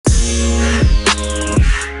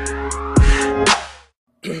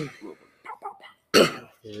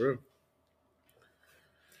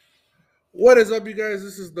What is up, you guys?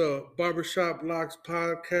 This is the Barbershop Locks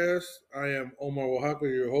podcast. I am Omar Oaxaca,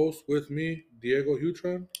 your host. With me, Diego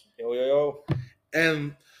Hutron. Yo.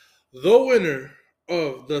 And the winner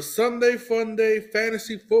of the Sunday Fun Day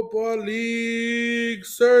Fantasy Football League,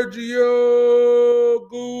 Sergio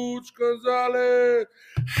Gooch Gonzalez.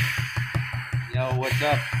 Yo, what's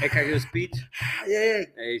up? Hey, can I give a speech? Yeah.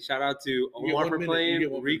 Hey, shout out to You get Omar 1 for minute.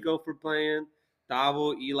 playing, Rico for playing,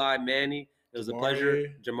 Davo, Eli, Manny. It was a pleasure.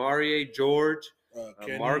 Jamarie, George,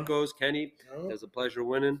 Marcos, Kenny. No. It was a pleasure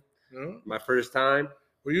winning. No. My first time.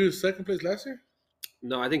 Were you in second place last year?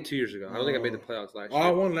 No, I think 2 years ago. I don't think I made the playoffs last year.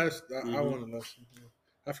 I won last. I won it last year.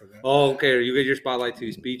 I forgot. Oh, okay. You get your spotlight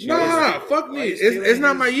to speech. Nah, fuck me. It's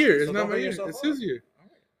not my year. It's not my year. It's his year.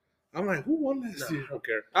 I'm like, who won last year?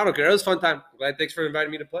 I don't care. It was a fun time. Glad. Thanks for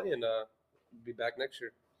inviting me to play, and be back next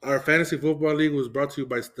year. Our fantasy football league was brought to you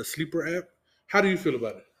by the Sleeper app. How do you feel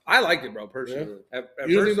about it? I liked it, bro. Personally, yeah.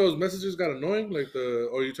 You don't think those messages got annoying,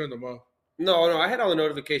 or you turned them off? No. I had all the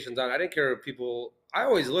notifications on. I didn't care if people. I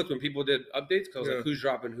always looked when people did updates because I was like, who's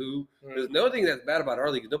dropping who. Right. There's no thing that's bad about our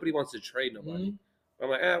league is nobody wants to trade nobody. Mm-hmm. I'm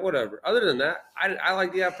like, whatever. Other than that, I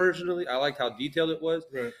like the app personally. I liked how detailed it was.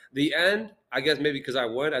 Right. The end, I guess maybe because I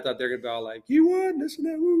won, I thought they were gonna be all like, he won this and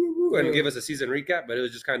that, woo, woo, woo, and give us a season recap. But it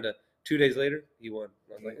was just kind of 2 days later, he won.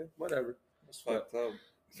 I was like, whatever. That's fucked up.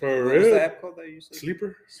 For what real? was the app called that you said?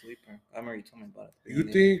 Sleeper. I remember you told me about it. You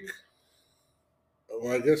think?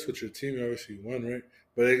 Well, I guess with your team, obviously you won, right?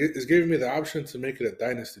 But it's giving me the option to make it a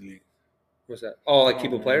dynasty league. What's that? Oh, like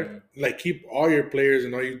keep a player? Like keep all your players,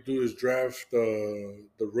 and all you do is draft the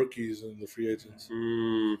rookies and the free agents.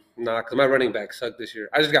 Nah, because my running back sucked this year.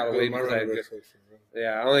 I just got away because I had good.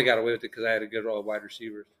 Yeah, I only got away with it because I had a good role of wide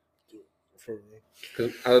receivers.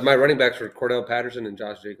 Because my running backs were Cordell Patterson and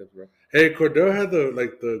Josh Jacobs, bro. Hey, Cordell had the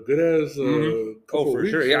good ass. Oh, for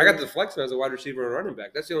sure. Yeah, I got the flex as a wide receiver and running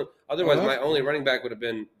back. That's the only. Otherwise, my only running back would have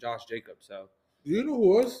been Josh Jacobs. So. You know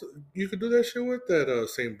who else you could do that shit with? That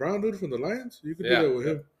St. Brown dude from the Lions. You could do that with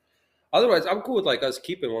him. Otherwise, I'm cool with us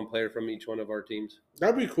keeping one player from each one of our teams.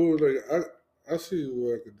 That'd be cool. Like I see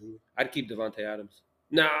what I could do. I'd keep Devontae Adams.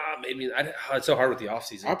 Nah, maybe it's so hard with the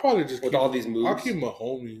offseason. I'll probably just with all these moves. I'll keep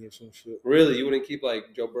Mahomes or some shit. Really, you wouldn't keep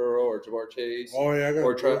like Joe Burrow or Jamar Chase? Oh yeah,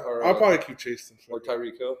 I'll probably keep Chase or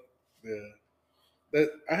Tyreek Hill. Yeah,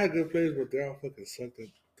 I had good players, but they all fucking sucked at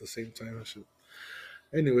the same time and shit.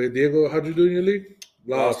 Anyway, Diego, how'd you do in your league?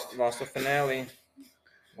 Lost the finale.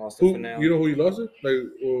 You know who you lost it?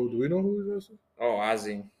 Do we know who you lost it? Oh,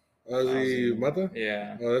 Ozzy Mata?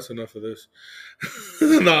 Yeah. Oh, that's enough of this.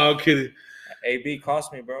 No, I'm kidding. AB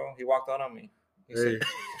cost me, bro. He walked out on me.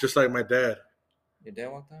 Just like my dad. Your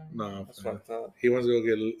dad walked out? No. That's fucked up. He wants to go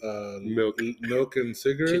get milk and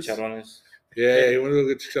cigarettes. Chicharrones. Yeah, he wanted to go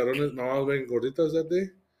get chicharrones. My mom was making gorditas that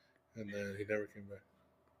day, and then he never came back.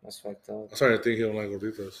 That's fucked up. I'm starting to think he don't like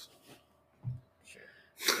gorditas.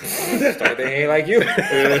 Started thinking he like you.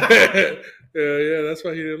 Yeah, that's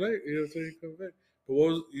why he didn't like. He didn't come back. But what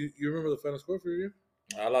was you remember the final score for your game?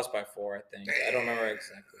 I lost by 4, I think. I don't remember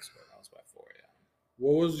exactly the score. I lost by 4, yeah.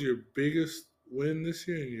 What was your biggest win this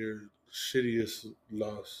year and your shittiest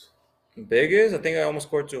loss? Biggest? I think I almost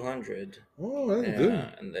scored 200. Oh, that's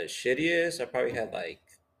good. And the shittiest, I probably had probably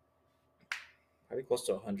close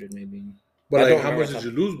to 100 maybe. But how much did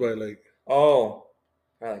you lose by?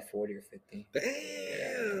 Probably like 40 or 50. Damn.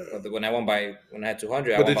 Yeah. But when I had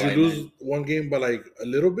 200, but did you lose one game by like a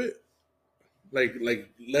little bit? Like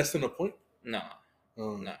less than a point? No.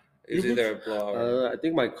 No. It was either a blowout. I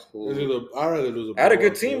think my I'd rather lose a blowout. I had a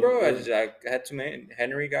good team, bro. I had too many.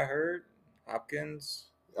 Henry got hurt. Hopkins.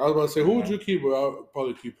 I was about to say, who would you keep? But I'll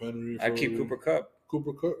probably keep Henry. I'd keep Cooper Kupp.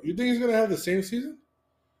 Cooper Kupp? You think he's going to have the same season?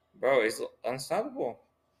 Bro, he's unstoppable.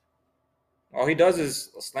 All he does is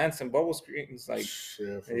slants and bubble screens. He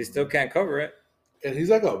still can't cover it. And he's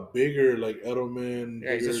like a bigger, Edelman.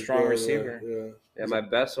 Yeah, he's a strong receiver. Yeah, my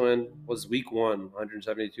best win was week 1,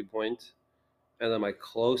 172 points. And then my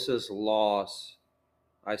closest loss,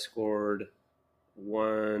 I scored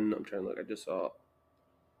 1. I'm trying to look. I just saw.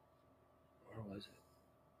 Where was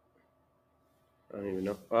it? I don't even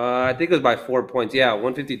know. I think it was by 4 points. Yeah,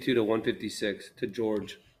 152 to 156 to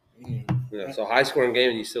George. Yeah, so high scoring game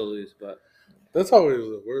and you still lose, but that's always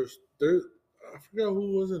the worst. I forgot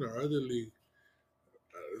who was in our other league.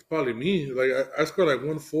 It's probably me. I scored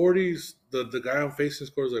 140s. The guy I'm facing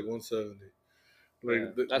scores 170.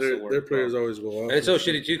 Their players always go off. And it's so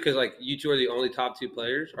shitty too because you two are the only top 2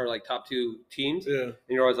 players or top 2 teams. Yeah. And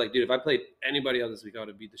you're always like, dude, if I played anybody else this week, I would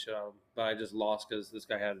have beat the shit out of him. But I just lost because this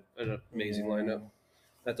guy had an amazing lineup.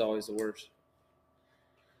 That's always the worst.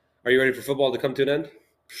 Are you ready for football to come to an end?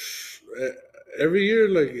 Every year,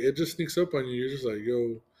 it just sneaks up on you. You're just like,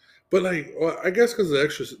 yo. But like, well, I guess because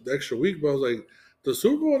the extra week, but I was like, the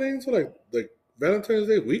Super Bowl ain't until like Valentine's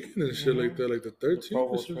Day weekend and shit like that, like the 13th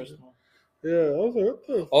or something. Yeah, I was like, what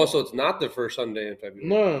the? Also, it's not the first Sunday in February.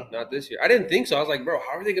 No, not this year. I didn't think so. I was like, bro,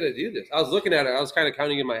 how are they gonna do this? I was looking at it. I was kind of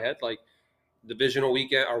counting in my head, like divisional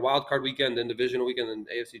weekend or wild card weekend, then divisional weekend, then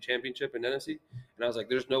AFC Championship and NFC. And I was like,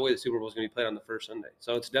 there's no way the Super Bowl is gonna be played on the first Sunday.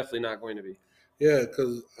 So it's definitely not going to be. yeah,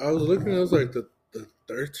 because I was looking, I was like the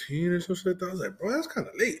 13 or something like that. I was like, bro, that's kind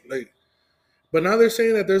of late. Like, but now they're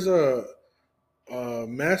saying that there's a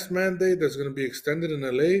mask mandate that's going to be extended in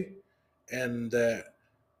LA, and that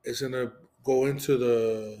it's going to go into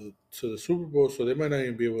the Super Bowl, so they might not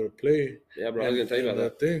even be able to play. Yeah, bro, I was gonna tell you about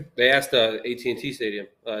that thing. They asked AT&T Stadium,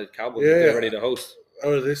 Cowboys, Yeah. if they're ready to host.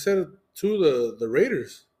 Oh, they said it to the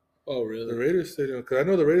Raiders. Oh, really? The Raiders Stadium, because I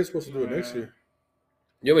know the Raiders supposed to do it next year.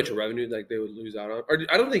 You know how much revenue like they would lose out on? Or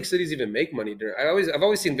I don't think cities even make money. I've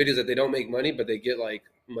always seen videos that they don't make money, but they get like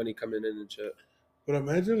money coming in and shit. But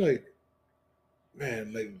imagine like,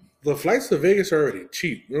 man, like the flights to Vegas are already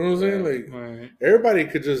cheap. You know what I'm saying? Like everybody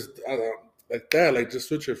could just like that, like just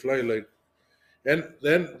switch your flight, like. And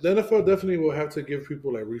then the NFL definitely will have to give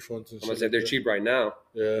people like refunds and I'm shit. gonna say they're cheap right now.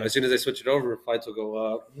 Yeah. As soon as they switch it over, flights will go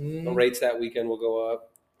up. The rates that weekend will go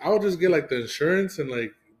up. I would just get like the insurance and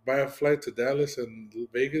like buy a flight to Dallas and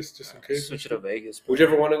Vegas just in case. Switch it to Vegas. Would you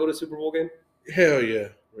ever want to go to a Super Bowl game? Hell yeah.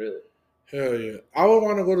 Really? Hell yeah. I would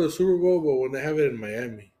want to go to the Super Bowl, but when they have it in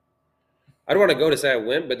Miami. I don't want to go to say I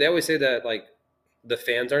went, but they always say that like the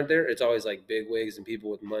fans aren't there. It's always like big wigs and people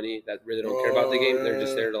with money that really don't care about the game. They're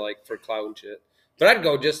just there to like for clout and shit. But I'd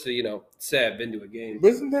go just to, say I've been to a game. But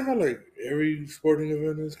isn't that how like every sporting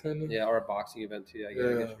event is kind of? Yeah, or a boxing event too. I guess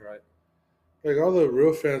you're right. Like all the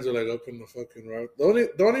real fans are like up in the fucking route.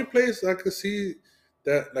 The only place I could see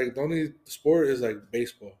that like the only sport is like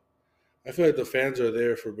baseball. I feel like the fans are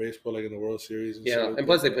there for baseball, like in the World Series. And shit like and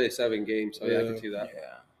plus they play 7 games, so yeah, I can see that.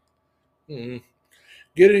 Yeah. Mm-hmm.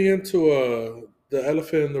 Getting into the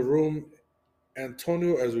elephant in the room,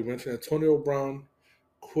 Antonio, as we mentioned, Antonio Brown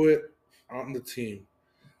quit on the team.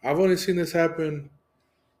 I've only seen this happen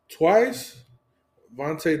twice.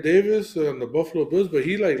 Vontae Davis and the Buffalo Bills, but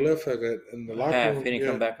he like left like in the locker room. He didn't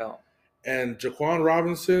come back out. And Jaquan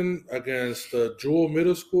Robinson against the Jewel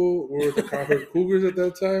Middle School, we were the Crawford Cougars at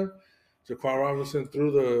that time. Jaquan Robinson threw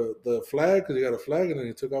the flag because he got a flag, and then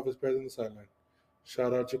he took off his pads on the sideline.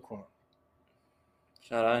 Shout out Jaquan.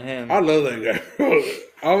 Shout out him. I love that guy, bro.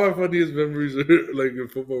 All my funniest memories are like in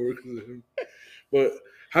football were because of him. But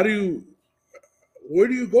where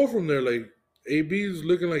do you go from there? Like AB's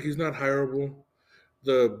looking like he's not hireable.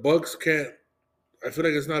 The Bucks can't. I feel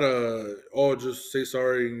like it's not just say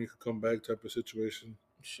sorry and you can come back type of situation.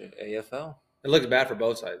 Shit, AFL. It looks bad for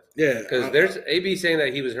both sides. Yeah, because there's AB saying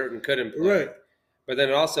that he was hurt and couldn't play. Right. But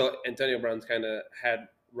then also Antonio Brown's kind of had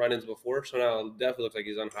run-ins before, so now it definitely looks like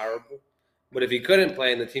he's unhireable. But if he couldn't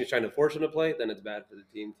play and the team's trying to force him to play, then it's bad for the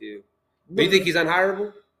team too. Do you think he's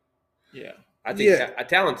unhireable? Yeah. I think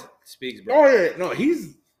talent speaks, bro. Oh yeah, no,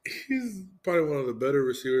 he's probably one of the better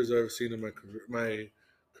receivers I've ever seen in my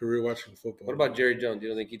career watching football. What about Jerry Jones? You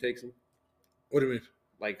don't think he takes him? What do you mean?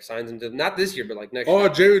 Like signs him to not this year, but like next year. Oh,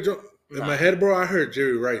 Jerry Jones. In my head, bro, I heard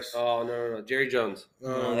Jerry Rice. Oh no, Jerry Jones.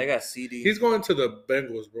 No, they got CD. He's going to the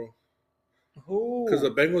Bengals, bro. Who? Because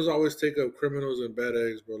the Bengals always take up criminals and bad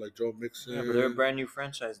eggs, bro. Like Joe Mixon. Yeah, but they're a brand new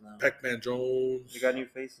franchise now. Pac-Man Jones. They got new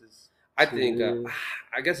faces. I think.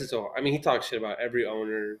 I guess it's all. I mean, he talks shit about every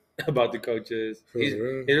owner, about the coaches. He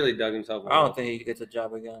really dug himself. I don't think he gets a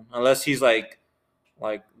job again unless he's like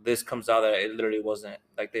this comes out that it literally wasn't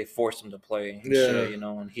like they forced him to play. And shit,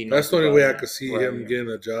 and he. That's the only way I could see him getting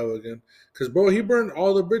a job again. Because bro, he burned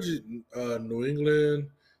all the bridges. New England,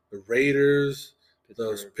 the Raiders,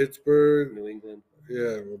 Pittsburgh, New England.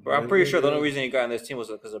 Yeah, but I'm pretty sure the only reason he got in this team was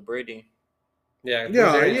because of Brady. Yeah.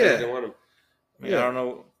 They didn't want him. I don't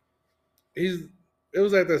know. It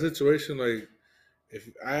was like that situation. Like, if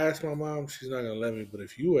I ask my mom, she's not gonna let me. But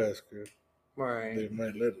if you ask her, right, they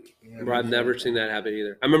might let it. Bro, I've never seen that happen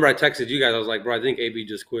either. I remember I texted you guys. I was like, bro, I think AB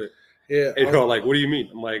just quit. Yeah, and you're all like, what do you mean?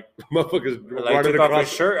 I'm like, motherfuckers took off his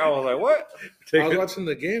shirt. I was like, what? I was watching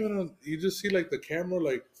the game and you just see like the camera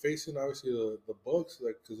like facing obviously the Bucks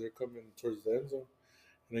like because they're coming towards the end zone.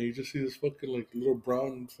 And then you just see this fucking like little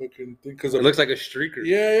brown fucking thing because it looks like a streaker.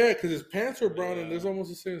 Yeah, because his pants are brown and there's almost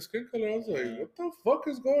the same skin color. I was like, what the fuck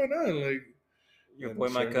is going on? Like, your boy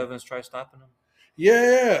Mike Evans tried stopping him.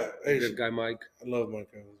 Yeah, hey, good guy Mike. I love Mike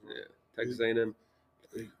Evans. Yeah, Texas A&M.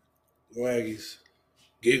 Waggies,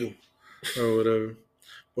 giggle or whatever.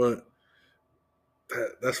 But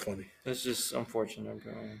that's funny. It's just unfortunate,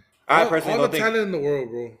 bro. I personally don't think talent in the world,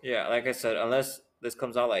 bro. Yeah, like I said, unless this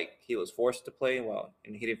comes out like he was forced to play,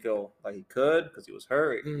 and he didn't feel like he could because he was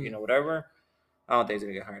hurt, whatever, I don't think he's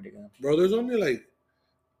gonna get hired again. Bro, there's only like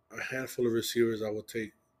a handful of receivers I would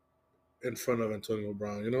take in front of Antonio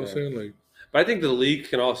Brown. You know what I'm saying? Like, but I think the league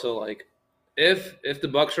can also like, if the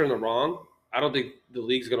Bucs are in the wrong, I don't think the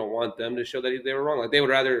league's gonna want them to show that they were wrong. Like they would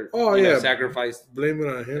rather sacrifice, blame it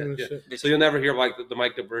on him and shit. So you'll never hear like the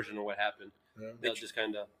Mike diversion of what happened. Yeah. They'll just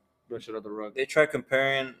kind of brush it under the rug. They tried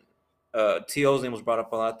comparing. T.O.'s name was brought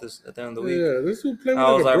up a lot at the end of the week. Yeah, this dude played with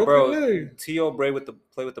I was like, bro, leg. T.O. played with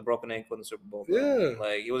the broken ankle in the Super Bowl. Bro. Yeah,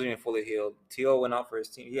 like he wasn't even fully healed. T.O. went out for his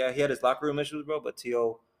team. Yeah, he had his locker room issues, bro. But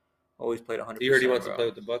T.O. always played 100%. You heard he wants to play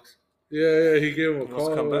with the Bucs. Yeah, he gave him a call. Wants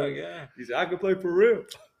to come back. Yeah, he said I can play for real.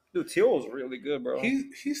 Dude, T.O. was really good, bro.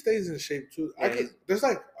 He stays in shape too. Yeah, there's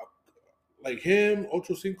like him,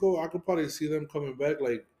 Ocho Cinco. I could probably see them coming back.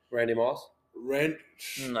 Like Randy Moss. I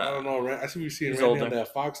don't know. I see we seeing Randy older. on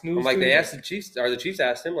that Fox News. I'm like, they asked the Chiefs, or the Chiefs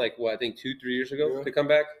asked him, like, what, I think 2-3 years ago to come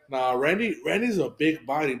back? Nah, Randy's a big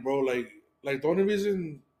body, bro. Like the only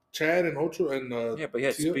reason Chad and Ocho and but he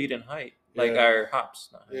had speed and height, like our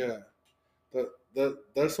hops. Yeah,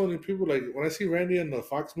 that's the only people. Like when I see Randy on the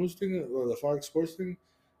Fox News thing or the Fox Sports thing,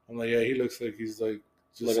 I'm like, yeah, he looks like he's like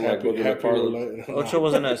just looking happy. Ocho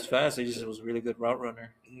wasn't as fast. He just was a really good route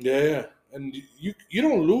runner. Yeah, and you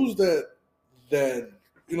don't lose that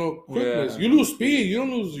quickness. You lose speed. You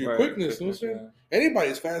don't lose your quickness. You know what I'm saying? Yeah.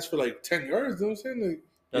 Anybody's fast for like 10 yards. You know what I'm saying? Like,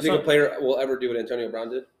 you think a player will ever do what Antonio Brown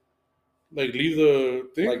did? Like leave the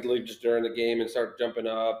thing? Like just during the game and start jumping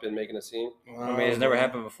up and making a scene? I mean, it's never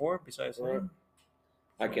happened before besides him.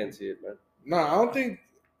 I can't see it, man. No, I don't think.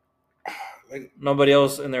 Like nobody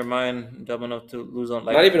else in their mind dumb enough to lose on.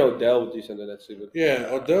 Like not even Odell would do something that stupid. Yeah,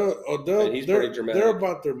 Odell. He's pretty dramatic. They're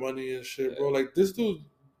about their money and shit, bro. Like this dude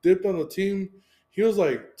dipped on the team. He was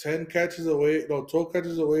like 12 catches away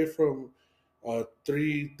from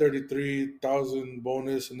 333,000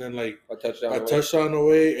 bonus, and then like a touchdown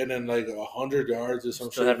away, and then like 100 yards or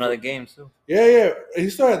something. Still have another game too. Yeah. He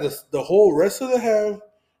still had the whole rest of the half,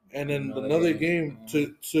 and then another game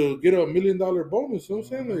to get $1 million bonus. You know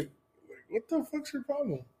what I'm saying? Like, what the fuck's your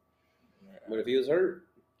problem? What if he was hurt?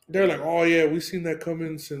 They're like, oh yeah, we've seen that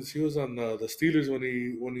coming since he was on the Steelers when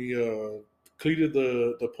he cleated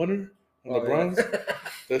the punter on the Browns.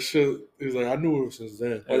 That shit, he's like, I knew it since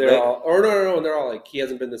then. And they're all like, he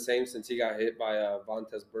hasn't been the same since he got hit by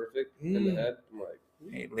Vontaze Burfict in the head. I'm like,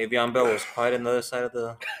 hey, Le'Veon Bell was quiet on the other side of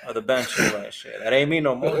the bench. Like, shit, that ain't me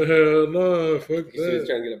no more. Hell no, fuck that. He's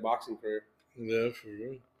trying to get a boxing career. Yeah, for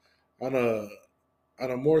real. On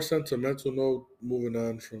a more sentimental note, moving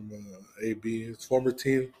on from AB, his former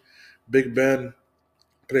team, Big Ben,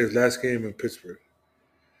 played his last game in Pittsburgh.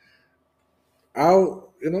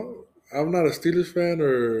 I'm not a Steelers fan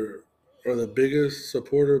or the biggest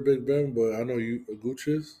supporter of Big Ben, but I know Gooch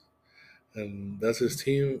is, and that's his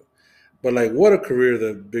team. But like, what a career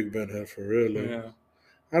that Big Ben had for real. Like, yeah.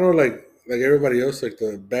 I know, like everybody else, like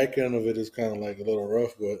the back end of it is kind of like a little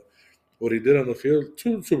rough, but what he did on the field,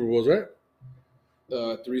 2 Super Bowls, right?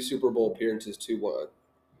 3 Super Bowl appearances, 2-1.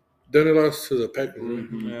 Then they lost to the Packers,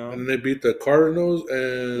 yeah. And they beat the Cardinals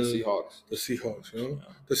and the Seahawks. You know,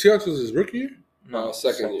 the Seahawks was his rookie year. No,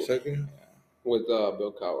 second year. Second with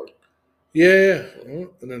Bill Cowher. Yeah.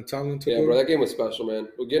 And then Tomlin took over. Bro, that game was special, man.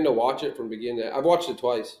 We're getting to watch it from beginning to I've watched it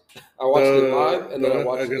twice. I watched it live, and then I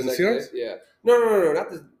watched it the next day. Yeah. No, not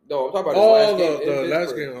the. No, I'm talking about his last game. The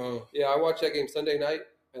last game. Oh. Yeah, I watched that game Sunday night,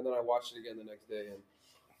 and then I watched it again the next day, and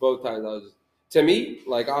both times I was. To me,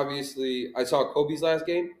 like, obviously, I saw Kobe's last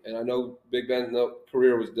game, and I know Big Ben's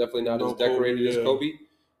career was definitely not as decorated as Kobe.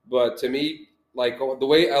 But to me, like, the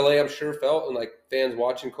way LA, I'm sure, felt, and, like, fans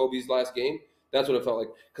watching Kobe's last game, that's what it felt like.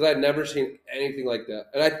 Because I had never seen anything like that.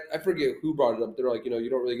 And I forget who brought it up. They're like, you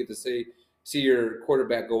don't really get to see your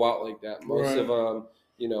quarterback go out like that. Most of them,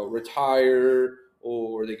 retire,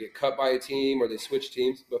 or they get cut by a team, or they switch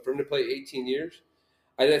teams. But for him to play 18 years,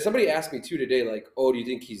 somebody asked me too today, like, oh, do you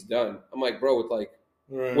think he's done? I'm like, bro,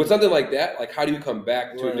 with something like that, like, how do you come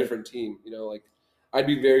back to a different team? Like, I'd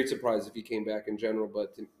be very surprised if he came back in general.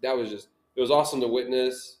 But that was it was awesome to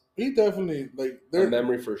witness. He definitely, like, a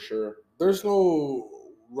memory for sure. There's no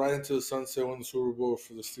right into the sunset win the Super Bowl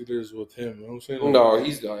for the Steelers with him. You know what I'm saying? Like, no,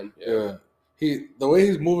 he's done. Yeah. The way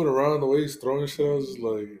he's moving around, the way he's throwing shit, I was just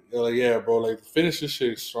like, yeah, bro, like, finish this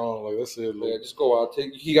shit strong. Like, that's it. Like, just go out.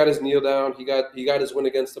 He got his kneel down. He got his win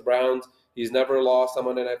against the Browns. He's never lost on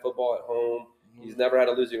Monday Night Football at home. He's never had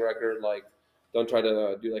a losing record. Like, don't try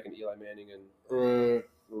to do like an Eli Manning and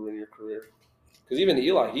ruin your career. Because even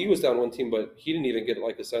Eli, he was down one team, but he didn't even get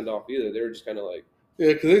like a send off either. They were just kind of like,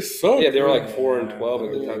 yeah, because they sucked. Yeah, they were like 4-12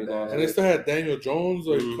 at the time he lost. And they still had Daniel Jones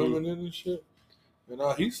like coming in and shit.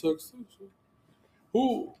 And he sucks too. So.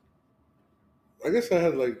 Who? I guess I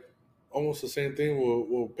had like almost the same thing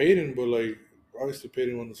with Peyton, but like obviously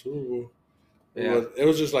Peyton won the Super Bowl. Yeah. It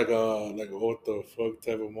was just like a what the fuck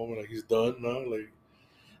type of moment. Like he's done now. Like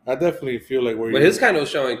I definitely feel like where. But his kind of was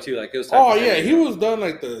showing too. Like it was. Oh yeah, he was done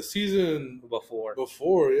like the season before.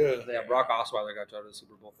 Yeah. Yeah, Brock Osweiler got out of the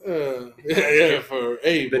Super Bowl. Yeah. For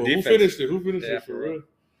but who finished it? Who finished it for real?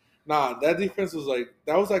 Nah, that defense was like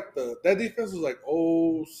that defense was like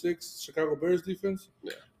 06 Chicago Bears defense.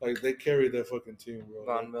 Yeah. Like they carried that fucking team, bro.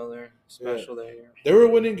 Von Miller, special that year. They were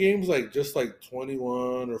winning games like just like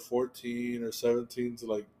 21 or 14 or 17 to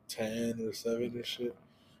like 10 or 7 and shit.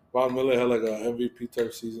 Von Miller had like a MVP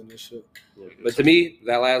type season and shit. But to me,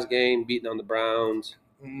 that last game, beating on the Browns,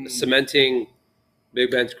 cementing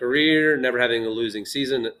Big Ben's career, never having a losing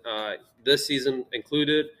season, this season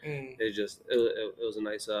included, it was a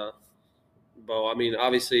nice bow. I mean,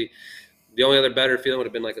 obviously, the only other better feeling would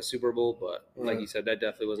have been like a Super Bowl, but like you said, that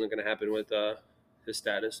definitely wasn't going to happen with his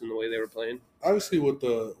status and the way they were playing. Obviously, with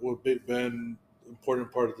Big Ben,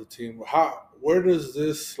 important part of the team. Where does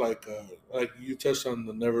this like you touched on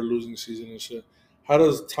the never losing season and shit? How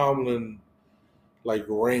does Tomlin like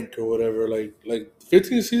rank or whatever? Like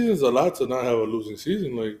 15 seasons is a lot to not have a losing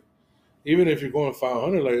season. Like even if you're going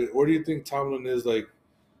 500, like where do you think Tomlin is like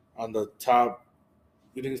on the top?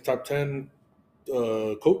 You think it's top 10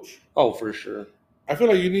 coach? Oh, for sure. I feel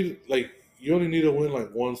like you only need to win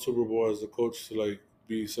like one Super Bowl as a coach to like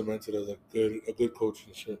be cemented as a good coach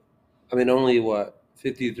and shit. I mean, only what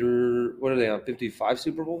 53? What are they on? 55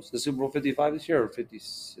 Super Bowls? The Super Bowl 55 this year or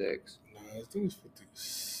 56? Nah, I think it's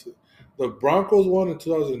 56. The Broncos won in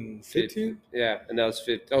 2015. Yeah, and that was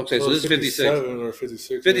 50. Okay, so this is 56 or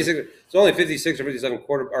 56. 56. Yeah. So only 56 or 57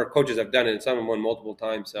 coaches have done it, and some have won multiple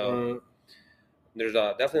times. So there's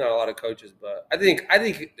definitely not a lot of coaches, but I think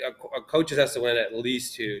a coach has to win at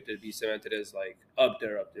least 2 to be cemented as like up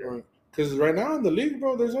there. Because right now in the league,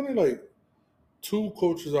 bro, there's only like 2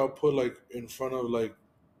 coaches I'll put like in front of like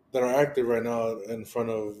that are active right now in front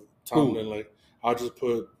of Tomlin. Like I'll just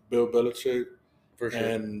put Bill Belichick for sure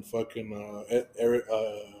and fucking Eric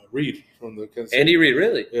Reed from the Kansas City. Andy Reid,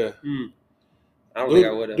 really? Yeah. I don't think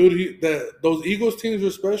I would have. Dude, those Eagles teams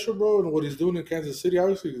are special, bro, and what he's doing in Kansas City,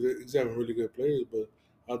 obviously he's having really good players, but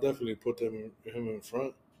I'll definitely put him in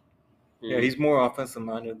front. Yeah, he's more offensive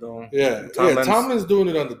minded though. Yeah, Tomlin's doing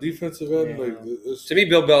it on the defensive end. Yeah. Like to me,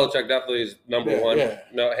 Bill Belichick definitely is number one. Yeah.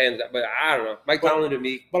 No hands down, but I don't know. Mike Tomlin to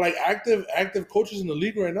me. But like active coaches in the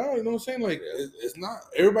league right now, you know what I'm saying? Like it's not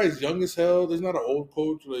everybody's young as hell. There's not an old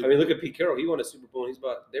coach. Like I mean, look at Pete Carroll. He won a Super Bowl. And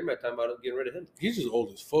they're talking about getting rid of him. He's just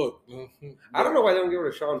old as fuck. I don't know why they don't get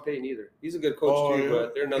rid of Sean Payton either. He's a good coach too,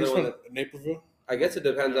 but they're another one. Naperville. I guess it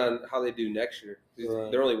depends on how they do next year.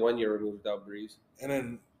 Right. They're only 1 year removed without Breeze. And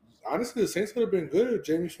then, honestly, the Saints would have been good if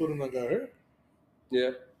Jameis wouldn't have got hurt.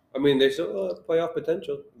 Yeah. I mean, they still have playoff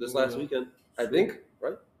potential this last weekend. I think,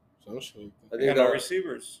 right? So shit. I think got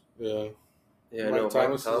receivers. Yeah. Yeah, Mike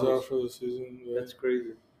Thomas is out for the season. Yeah. That's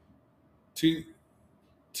crazy.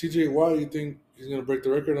 TJ Watt, you think he's going to break the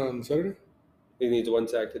record on Saturday? He needs one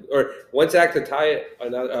sack to tie it,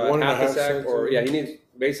 another half a sack, he needs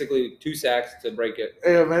basically 2 sacks to break it.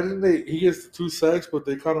 Hey, imagine he gets 2 sacks, but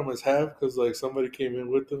they count him as half because like somebody came in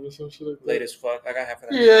with him or some shit like that. Late as fuck. I got half of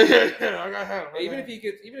that. Yeah, I got half. Even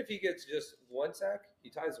if he gets just 1 sack, he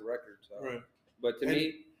ties the record. So. Right. But to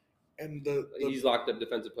me, and he's locked up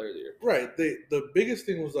Defensive Player of the Year. Right. The biggest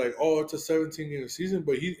thing was like, it's a 17-game season,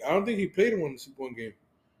 but I don't think he played one game.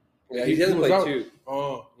 Yeah, he hasn't played 2.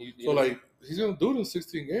 Oh, he's gonna do it in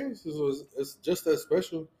 16 games. It's just that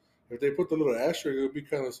special. If they put the little asterisk, it would be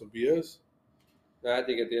kind of some BS. I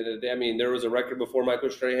think at the end of the day, I mean, there was a record before Michael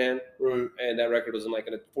Strahan, right? And that record was in like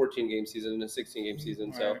in a 14-game season and a 16-game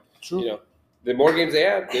season. So, True. The more games they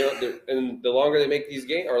add, and the longer they make these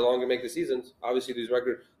games, or the longer they make the seasons, obviously these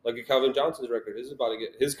records, like Calvin Johnson's record,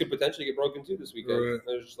 his could potentially get broken too this weekend. Right.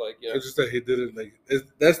 It's just like, It's just that he did it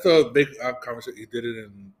that's the big conversation. He did it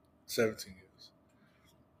in 17 games.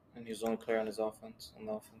 And he's the only player on his offense.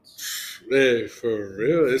 Yeah, for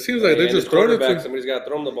real. It seems like they're just throwing it back. Somebody's got to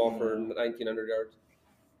throw him the ball for 1,900 yards.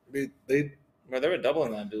 They were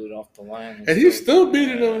doubling that dude off the line. And he's still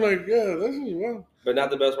beating them like, this is well. But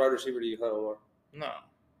not the best wide receiver to you, huh, Omar? No.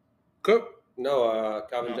 Cook? No,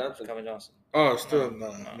 Calvin Johnson. Calvin Johnson. Oh, still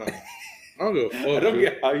no. I don't give a fuck. I don't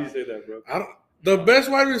get how you say that, bro. The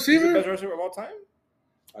best wide receiver? He's the best receiver of all time?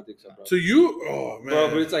 I think so, bro. To you, oh man, bro,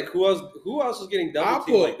 but it's like who else is getting double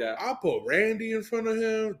teamed like that? I'll put Randy in front of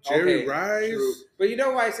him, Jerry Rice. True. But you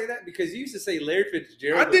know why I say that? Because you used to say Larry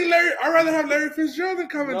Fitzgerald. I'd rather have Larry Fitzgerald than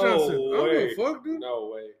Calvin Johnson. I don't give a fuck, dude.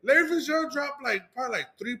 No way. Larry Fitzgerald dropped probably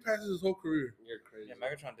 3 passes his whole career. You're crazy. Yeah,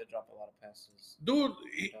 Megatron did drop a lot of passes. Dude,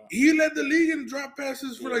 he led the league in drop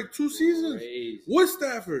passes for 2 seasons. Crazy. With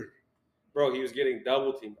Stafford. Bro, he was getting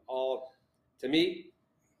double teamed all. To me,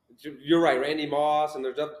 you're right. Randy Moss and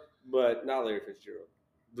there's up, but not Larry Fitzgerald.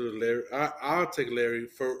 Dude, Larry, I'll take Larry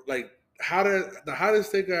for the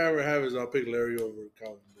hottest take I ever have is I'll pick Larry over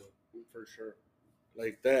Calvin. For sure.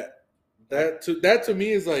 Like that to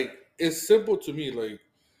me is it's simple to me. Like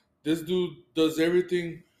this dude does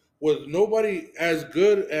everything with nobody as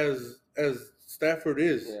good as Stafford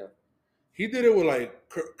is. Yeah. He did it with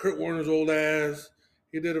Kurt Warner's old ass.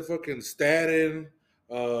 He did a fucking Staten,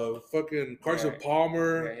 fucking Carson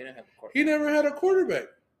Palmer. Yeah, he never had a quarterback.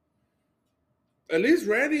 At least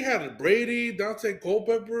Randy had Brady, Dante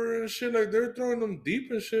Culpepper and shit. Like they're throwing them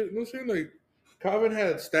deep and shit. You know what I'm saying? Like Calvin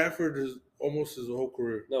had Stafford almost his whole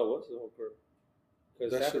career. No, what's his whole career?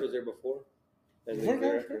 Because Stafford was there before. And before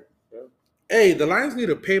there after. Yeah. Hey, the Lions need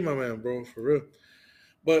to pay my man, bro, for real.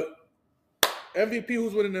 But MVP,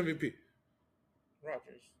 who's winning MVP?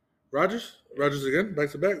 Rodgers again, back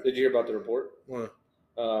to back. Did you hear about the report? What?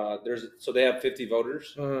 So they have 50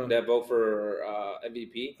 voters that vote for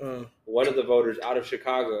MVP. One of the voters out of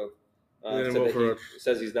Chicago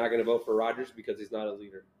says he's not going to vote for Rodgers because he's not a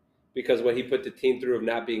leader. Because what he put the team through of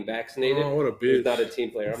not being vaccinated, what a bitch. He's not a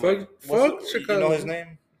team player. Fuck Chicago. You know his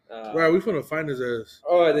name? Right, we're going to find his ass.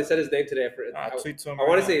 Oh, they said his name today. I tweet to him. I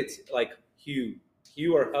want to say it's like Hugh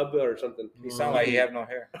or Hubba or something. He sounds like he have no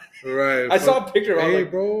hair. Right. I saw a picture of him. Hey,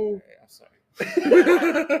 bro. I'm sorry.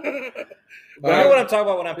 But I know what I'm talking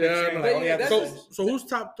about when I'm picturing. So who's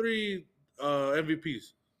top 3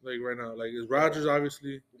 MVPs right now? Is Rodgers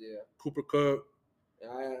obviously? Yeah. Cooper Kupp.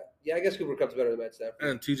 I guess Cooper Kupp's better than Matt Stafford.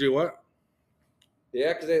 And TJ Watt.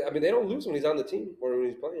 Yeah, because they don't lose when he's on the team or when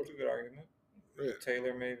he's playing. That's a good argument. Yeah.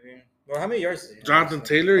 Taylor maybe. Well, how many yards does he have? Jonathan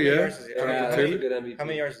Taylor, yeah. Jonathan Taylor. Good MVP. How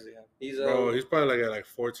many yards does he have? He's probably at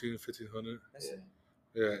 1,400, 1,500.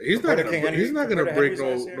 Yeah, he's not gonna break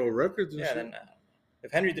no records. And shit. Then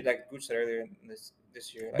if Henry did like Gooch said earlier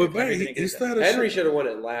this year, but Henry should have won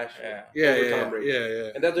it last year. Over Tom Brady.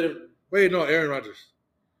 Yeah. And that's what Aaron Rodgers.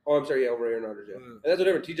 Oh, I'm sorry, over Aaron Rodgers. Yeah, and that's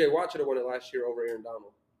whatever. TJ Watt should have won it last year over Aaron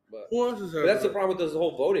Donald. But who else is but that's the problem with this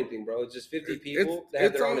whole voting thing, bro. It's just 50 people that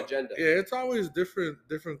have their own agenda. Yeah, it's always different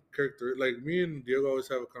character. Like me and Diego always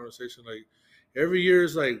have a conversation. Like every year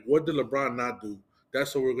is what did LeBron not do?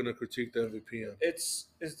 That's what we're gonna critique the MVP on. It's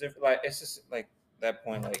different. Like it's just like that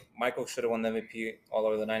point. Like Michael should have won the MVP all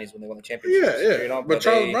over the '90s when they won the championship. Yeah. You know? But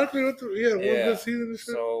Charles Barkley won good season and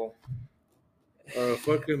shit. So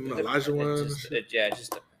fucking Elijah won. It just depends.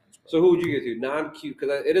 So who would you get to non-Q?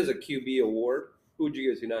 Because it is a QB award. Who would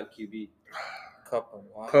you get to non-QB?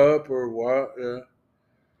 Cup or Watt. Yeah.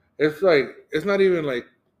 It's not even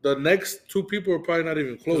the next 2 people are probably not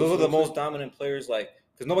even close. Those are the most dominant players.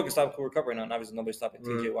 Because nobody can stop Cooper Kupp right now, and obviously nobody's stopping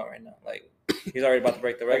TJ Watt right now. He's already about to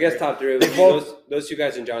break the record. I guess top 3. Those 2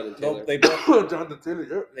 guys and Jonathan Taylor. Jonathan Taylor.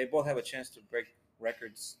 Yeah. They both have a chance to break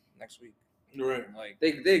records next week. Right.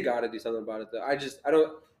 They got to do something about it. Though. I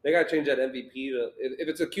don't. They got to change that MVP to if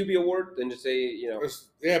it's a QB award, then just say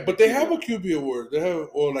but they have a QB award. They have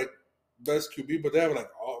best QB, but they have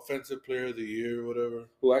offensive player of the year or whatever.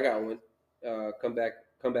 Who I got one. Comeback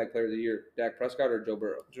player of the year. Dak Prescott or Joe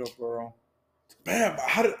Burrow? Joe Burrow. Man,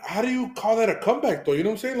 how do you call that a comeback though? You know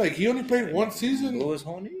what I'm saying? He only played 1 season. Louis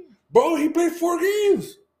Honey? Bro, he played 4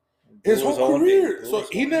 games. His whole career. So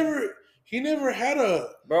he never had a.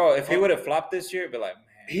 Bro, if he would have flopped this year, it'd be man.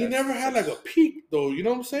 He never had a peak though. You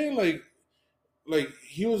know what I'm saying?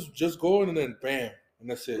 He was just going and then bam, and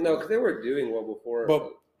that's it. No, because they were doing well before.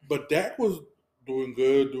 But Dak was doing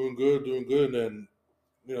good, and then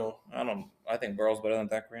I think Burrow's better than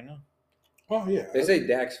Dak right now. Oh yeah. They say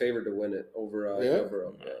Dak's favored to win it over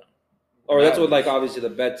Burrow. Yeah. Or that's what obviously the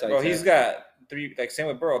bet sites. Bro, he's got 3 same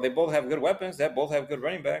with Burrow. They both have good weapons. They both have good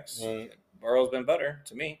running backs. Right. Burrow's been better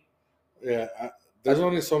to me. Yeah. There's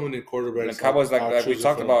only so many quarterbacks. And the Cowboys, like we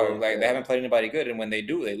talked about, they haven't played anybody good, and when they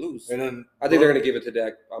do, they lose. And then I think they're going to give it to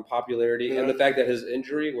Dak on popularity and the fact that his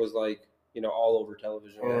injury was all over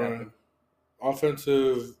television.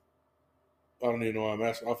 Offensive, I don't even know what I'm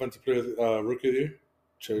asking. Offensive player, rookie of the year,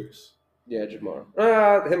 Chase. Yeah, Jamar.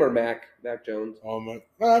 Him or Mac Jones. Oh man,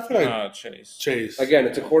 I feel like Chase. Again,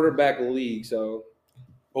 it's a quarterback league, so.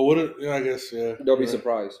 But I guess Don't be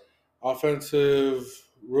surprised. Offensive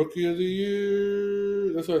Rookie of the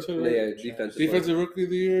year. That's what I said, right? Yeah, Defensive Rookie of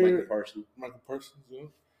the year. Michael Parsons, yeah.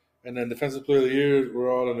 And then Defensive Player of the Year,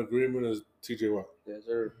 we're all in agreement as T.J. Watt. Yes,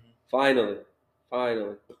 sir. Finally.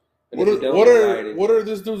 And what are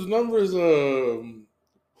this dude's numbers? Who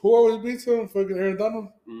always beats him? Fucking Aaron Donald.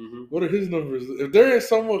 Mm-hmm. What are his numbers? If they're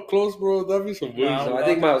somewhat close, bro, that'd be some bullshit. No, I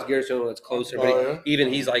think Myles Garrett's the one that's closer. But yeah? Even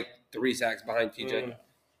he's like 3 sacks behind TJ.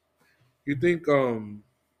 You think? When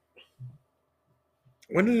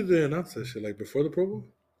did they announce that shit? Like before the Pro Bowl?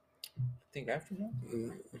 I think after that.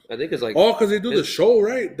 I think it's like because they do the show,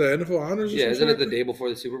 right? The NFL honors. Yeah, isn't it the day before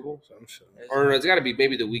the Super Bowl? Or it's got to be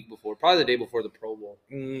maybe the week before, probably the day before the Pro Bowl.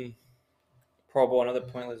 Pro Bowl, another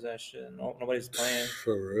pointless ass shit. Nobody's playing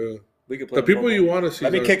for real. We could play the people you want to see.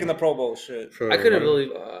 I'd be kicking the Pro Bowl shit. I couldn't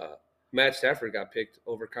believe Matt Stafford got picked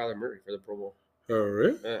over Kyler Murray for the Pro Bowl. Oh,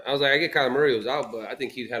 really? I was like, I get Kyler Murray was out, but I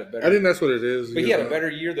think he had a better. I think that's what it is. But he had a better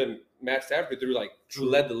year than Matt Stafford through who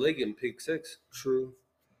led the league in pick 6. True.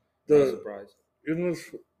 I was surprised. You know,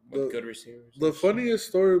 with good receivers. The funniest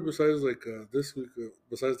story besides this week,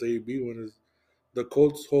 besides the AB one, is the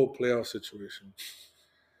Colts' whole playoff situation.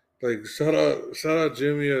 Like shout out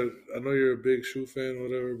Jimmy. I know you're a big shoe fan,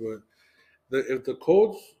 whatever, but if the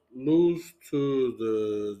Colts lose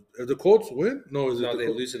to if the Colts win, they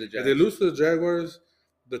lose to the Jaguars. If they lose to the Jaguars,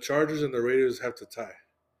 the Chargers and the Raiders have to tie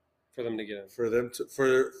for them to get in. For the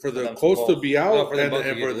Colts to be out for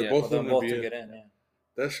both of them to get in. Yeah.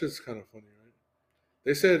 That shit's kind of funny, right?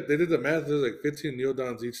 They said they did the math. There's like 15 kneel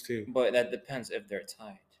downs each team. But that depends if they're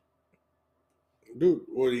tied. Dude,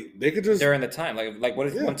 they could just... They're in the time. Like what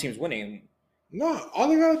if one team's winning? No, all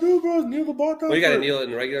they gotta do, bro, is kneel the ball down. Well, you gotta kneel it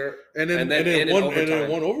in regular, and then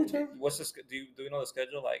one overtime. What's this? Do you know the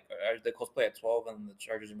schedule? Like, are the Colts play at 12 and the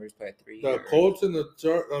Chargers and Raiders play at 3? The Colts and the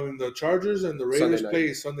Chargers and the Raiders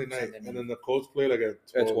play Sunday night, and then the Colts play like at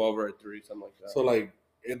 12. At 12 or at 3, something like that. So like,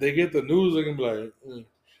 if they get the news, they're gonna be like,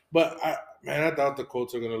 But I doubt the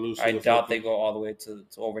Colts are gonna lose. I doubt they go all the way to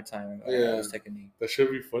overtime. That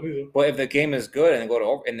should be funny though. But if the game is good and they go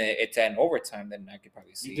to it's an overtime, then I could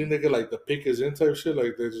probably see. You think they could the pick is in type shit?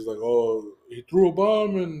 Like they're just like, oh, he threw a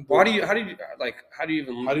bomb and. How do you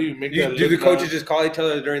make that? Do the coaches just call each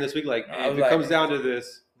other during this week? Like, if it comes down to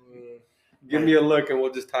this, give me a look and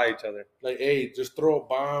we'll just tie each other. Like, hey, just throw a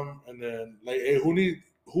bomb and then hey, who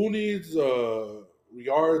needs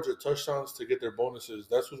yards or touchdowns to get their bonuses?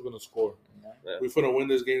 That's who's gonna score. Yeah. We're gonna win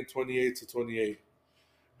this game 28-28,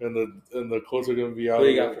 and the Colts are gonna be out. What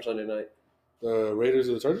do you got for Sunday night? The Raiders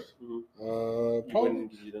or the Chargers? Mm-hmm. Probably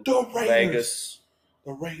the Raiders.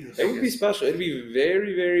 The Raiders. It would be special. It'd be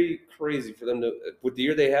very, very crazy for them to with the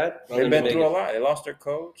year they had. They've been through a lot. They lost their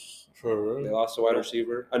coach. They lost a wide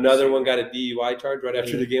receiver. Another one got a DUI charge right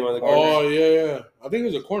after the game on the Cardinals. Oh yeah. I think it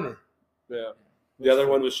was a corner. Yeah. The other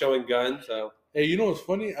one was showing guns. So. Hey, you know what's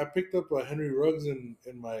funny? I picked up Henry Ruggs in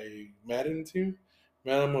my Madden team.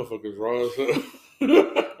 Man, that motherfucker's raw.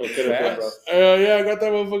 Yeah, I got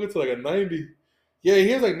that motherfucker to like a 90. Yeah, he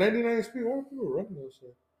has like 99 speed. Why are people running that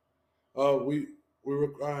shit? We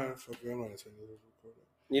fuck, I'm not gonna say this.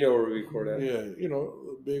 You know where we record at. Yeah,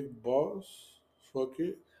 the big boss. Fuck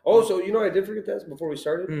it. Oh, so I did forget that before we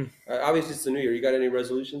started. Obviously, it's the new year. You got any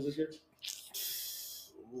resolutions this year?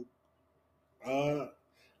 I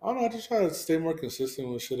don't know. I just try to stay more consistent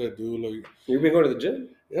with shit I do. Like you've been going to the gym,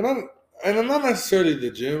 and I'm not necessarily the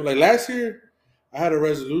gym. Like last year, I had a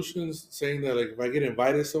resolution saying that if I get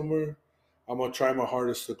invited somewhere, I'm gonna try my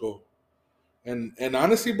hardest to go. And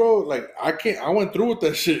honestly, bro, I went through with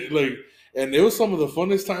that shit. And it was some of the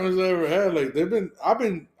funnest times I ever had.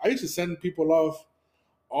 I used to send people off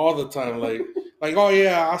all the time. Oh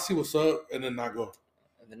yeah, I'll see what's up, and then not go.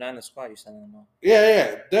 And they're not in the squad, you sending them off.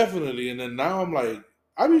 Yeah, definitely. And then now I'm like.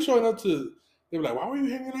 I be showing up to. They be like, "Why were you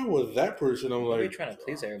hanging out with that person?" I'm like, "You're trying to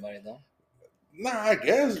please everybody, though." Nah, I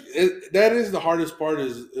guess that is the hardest part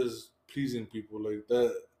is pleasing people like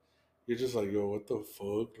that. You're just like, yo, what the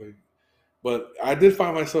fuck? But I did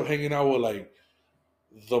find myself hanging out with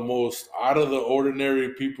the most out of the ordinary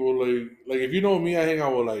people. Like if you know me, I hang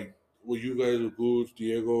out with you guys, with Gooch,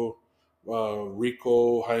 Diego,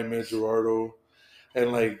 Rico, Jaime, Gerardo,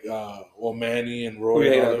 and Manny and Roy. Who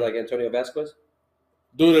you hang out with, Antonio Vasquez?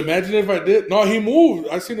 Dude, imagine if I did. No, he moved.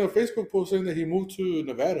 I seen a Facebook post saying that he moved to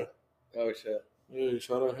Nevada. Oh, shit. Yeah,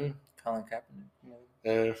 shout out him. Colin Kaepernick.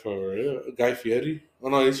 Yeah, for real. Guy Fieri. Oh,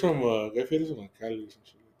 no, he's from, Guy Fieri's from Cali or some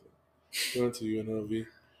shit like that. He went to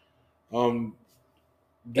UNLV.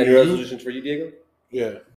 Any resolutions for you, Diego?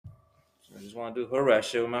 Yeah. I just want to do hoorah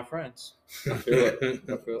shit with my friends. I feel it.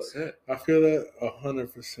 I feel that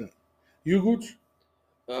 100%. You, Gooch?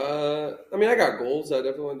 I got goals I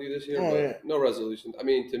definitely want to do this year, but no resolutions. I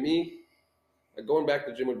mean, to me, going back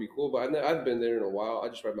to the gym would be cool, but I've been there in a while. I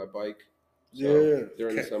just ride my bike. During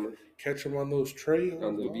the summer. Catch them on those trails.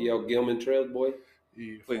 On the VL Gilman trails, boy.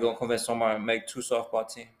 We're going to convince someone to make 2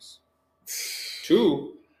 softball teams.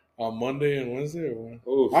 2? On Monday and Wednesday or what?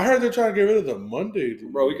 Oof. I heard they're trying to get rid of the Monday.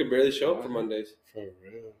 Dude. Bro, we could barely show up for Mondays. For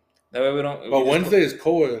real. That way we don't. But Wednesday is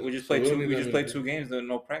co-ed. We just play two. We just play 2 games. There's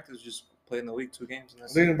no practice. Just play in the week 2 games. I'm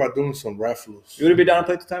thinking about doing some raffles. You would be down to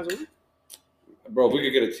play 2 times a week? Bro, if we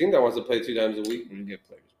could get a team that wants to play 2 times a week, we can get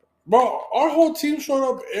players. Bro, our whole team showed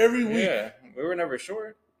up every week. Yeah, we were never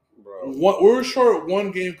short. Bro, we were short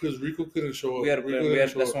 1 game because Rico couldn't show up.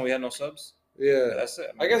 That's when we had no subs. Yeah, that's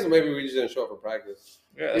it. I guess maybe we just didn't show up for practice.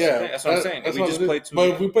 Yeah, that's what I'm saying. We just played 2 But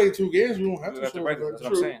games. if we play 2 games, we don't have to show up. That's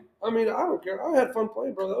what I'm saying. I mean, I don't care. I had fun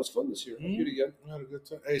playing, bro. That was fun this year. Mm-hmm. Do it again. We had a good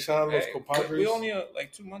time. Hey, shout out to those compadres. We only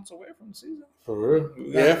like 2 months away from the season. For real?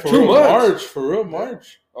 Yeah, for 2 real. March. For real,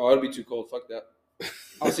 March. Oh, it'll be too cold. Fuck that.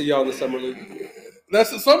 I'll see y'all in the summer league.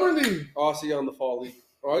 That's the summer league. Oh, I'll see y'all in the fall league.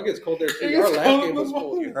 Oh, it gets cold there too. Our last game was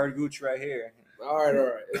cold. You heard Gooch right here. All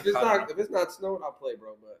right. If it's not snowing, I'll play,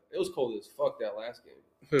 bro. But it was cold as fuck that last game.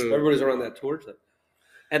 Everybody's around that torch.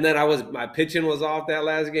 And then my pitching was off that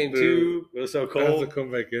last game too. It was so cold. I had to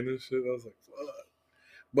come back in and shit. I was like, fuck.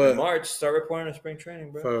 But March, start reporting to spring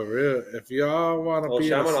training, bro. For real. If y'all want to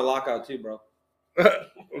be I'm on a lockout too, bro.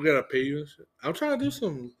 We're gonna pay you and shit. I'm trying to do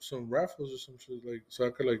some raffles or some shit, like so I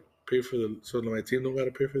could like pay for so my team don't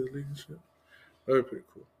gotta pay for the league and shit. That'd be pretty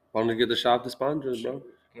cool. I'm gonna get the shop the sponsors, bro. I'm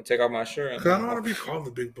gonna take off my shirt. Cause I don't want to be called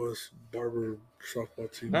the Big Bus Barber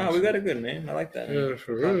softball team. Nah, we got a good name. I like that. Yeah,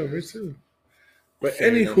 for real, me too. But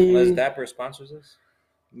anywho, unless Dapper sponsors us.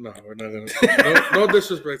 No, we're not gonna. no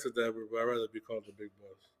disrespect to Dapper, but I'd rather be called the Big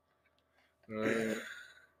Bus.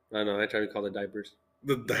 I know. I try to call the diapers.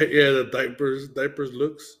 The diapers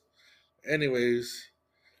looks. Anyways,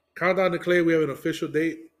 countdown to Klay. We have an official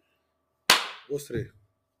date. What's today?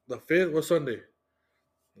 The 5th. What's Sunday?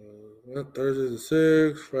 Thursday's the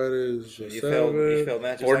 6th. Friday's the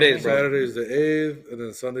 7th. 4 days, bro. Saturday's the 8th, and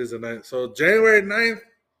then Sunday's the 9th. So January 9th,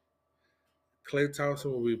 Klay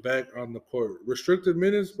Thompson will be back on the court. Restricted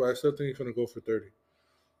minutes, but I still think he's gonna go for 30.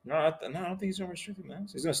 No, I don't think he's gonna restricted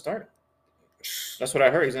minutes. He's gonna start. That's what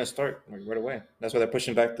I heard. He's gonna start right away. That's why they're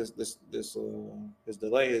pushing back this his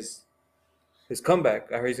delay, his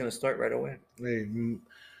comeback. I heard he's gonna start right away. Hey,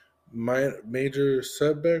 my major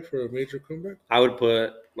setback for a major comeback. I would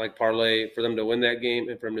put like parlay for them to win that game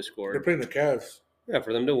and for them to score. They're playing the Cavs. Yeah,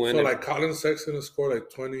 for them to win. So like Colin Sexton to score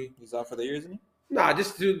like 20. He's out for the year, isn't he? Nah,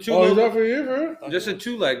 just two. He's out for the year, bro. Just a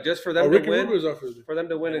 2-leg, just for them Ricky to win. Ruger's out for the year. For them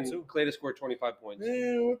to win and Klay to score 25 points.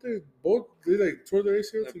 Yeah, what they like tore their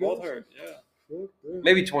ACL together. Both hurt. Yeah.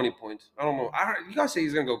 Maybe 20 points. I don't know. You guys say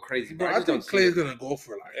he's gonna go crazy, bro. I think Klay's gonna go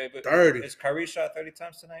for like 30. Is Kyrie shot 30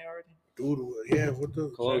 times tonight already? Dude, yeah. What the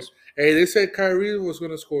close? Hey, they said Kyrie was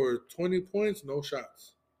gonna score 20 points, no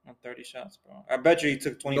shots. On 30 shots, bro. I bet you he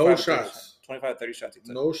took 25. No shots. 25, 30 shots. He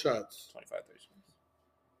took. No shots. 25, 30 shots.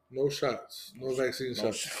 No shots. No vaccine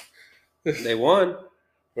shots. They won.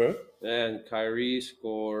 What? And Kyrie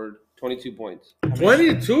scored 22 points.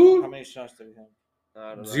 22? How many shots did he have?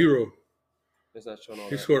 I don't know. 0. It's not showing all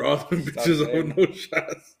he scored all the bitches with no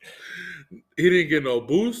shots. He didn't get no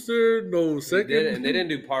booster, no second. And they didn't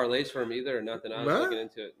do parlays for him either or nothing. I was looking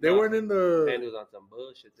into it. They weren't in the. And it was on some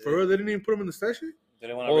bullshit. For real, they didn't even put him in the stat sheet? They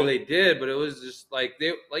did, but it was just like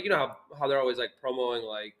you know how they're always like promoting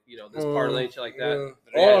like this parlay and shit like that.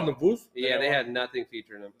 Yeah. On the boost. Yeah, they had nothing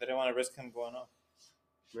featuring him. They didn't want to risk him going off.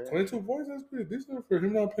 22 points, that's pretty decent for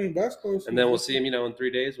him not playing basketball. And then we'll see him, in 3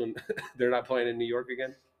 days when they're not playing in New York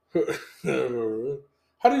again.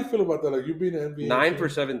 How do you feel about that? Like you being an NBA 9 for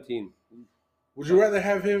 17. Would you rather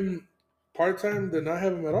have him part-time than not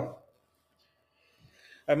have him at all?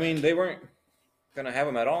 I mean, they weren't gonna have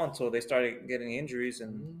him at all until they started getting injuries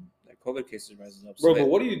and COVID cases rising up. Bro, but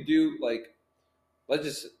what do you do? Like, let's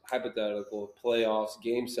just hypothetical playoffs,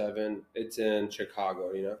 Game 7. It's in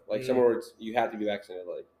Chicago. Like somewhere where you have to be vaccinated.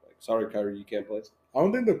 Like, sorry, Kyrie, you can't play. I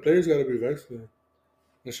don't think the players got to be vaccinated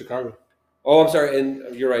in Chicago. Oh, I'm sorry.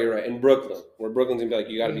 And you're right. In Brooklyn, where Brooklyn's gonna be like,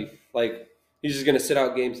 you got to be like, he's just gonna sit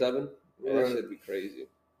out Game 7. Man, that should be crazy.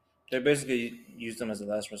 They basically used them as a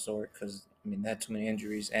last resort because they had too many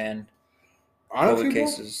injuries and honestly, COVID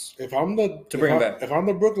cases. If I'm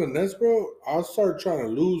the Brooklyn Nets, bro, I'll start trying to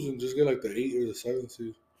lose and just get like the 8 or the 7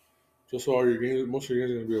 seed, just so all your games, most of your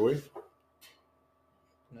games are gonna be away.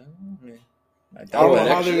 No, I don't know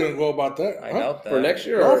how they're gonna go about that. I doubt that for next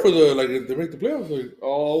year. Or for the if they make the playoffs. Like,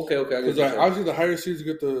 oh, okay. Because obviously the higher seeds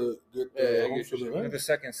get the home for the the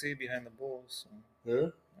second seed behind the Bulls. So. Yeah.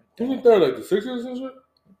 Who's it there? Like the Sixers and shit?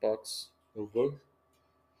 Bucks. The Bucks.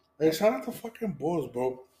 Hey, shout out to fucking Bulls,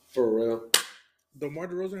 bro. For real. DeMar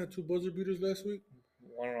DeRozan had 2 buzzer beaters last week.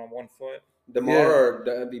 One on 1 foot. DeMar or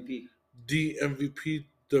the MVP? The MVP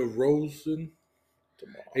DeRozan.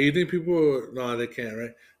 Tomorrow. And you think people? No, they can't,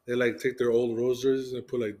 right? They like take their old Rose jerseys and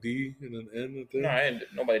put like D and an N and thing. No,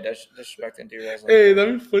 nobody disrespecting D-Rose. Hey,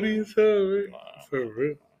 that'd be funny as hell, right? Nah. For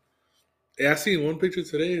real. Yeah, I seen one picture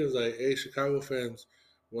today. It was like, hey, Chicago fans,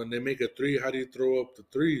 when they make a 3, how do you throw up the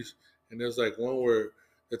 3s? And there's like one where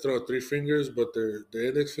they throw up 3 fingers, but their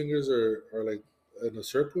index fingers are like in a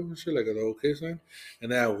circle and shit, like an OK sign.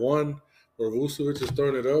 And they have one where Vucevic is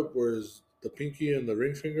throwing it up, whereas the pinky and the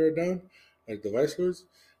ring finger are down, like the vice lords.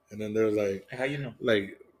 And then they're like, How you know?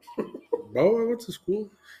 like, bro, I went to school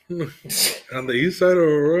on the east side of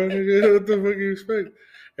Aurora, nigga. What the fuck you expect?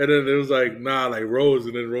 And then it was like, nah, like Rose,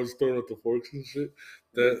 and then Rose throwing up the forks and shit.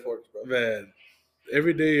 That Forks, bro. man,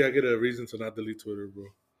 every day I get a reason to not delete Twitter, bro.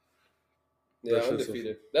 Yeah, That's just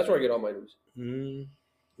undefeated. That's where I get all my news.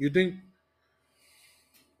 You think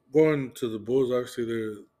going to the Bulls? Obviously,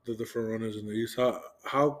 they're the front runners in the East.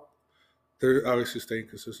 How they're obviously staying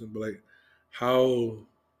consistent, but like, how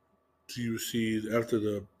do you see after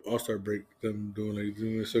the All-Star break them doing? Like,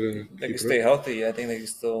 do they still gonna They keep can it stay up? healthy. I think they can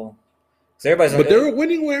still. Cause everybody's. But they were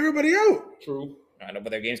winning with everybody out. True. I know,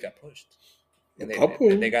 but their games got pushed. A And couple.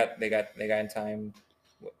 They got in time.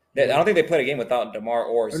 I don't think they played a game without DeMar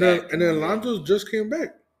or And Zach. then Lonzo just came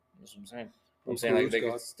back. That's what I'm saying. I'm saying like they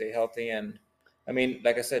can stay healthy, and I mean,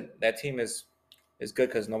 like I said, that team is good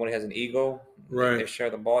because nobody has an ego. Right. They share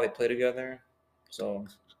the ball. They play together. So,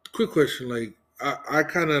 Quick question, like I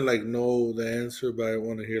kind of like know the answer, but I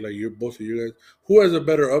want to hear like both of you guys. Who has a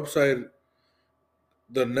better upside,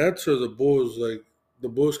 the Nets or the Bulls? Like the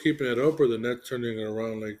Bulls keeping it up, or the Nets turning it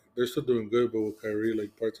around? Like they're still doing good, but with Kyrie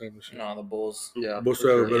like part time and shit. no, the Bulls. Yeah. Bulls for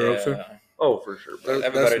still have a sure. better Yeah. upside. Oh, for sure, bro. They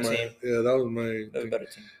have a better my, team. Yeah, that was my. They have a thing. better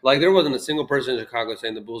team. Like there wasn't a single person in Chicago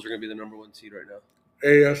saying the Bulls are going to be the number 1 seed right now.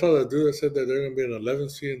 Hey, I saw that dude that said that they're gonna be an 11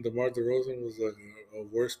 seed, and DeMar DeRozan was like a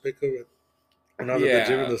worse pick of it. And now that they're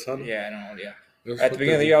giving the Sun. Yeah, I know. Yeah. That's At what the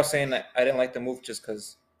beginning of the they year, I was saying that I didn't like the move just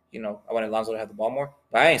because I wanted Lonzo to have the ball more.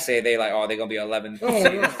 But I ain't say they like, they're gonna be 11. Oh,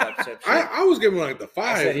 no. I was giving like the 5.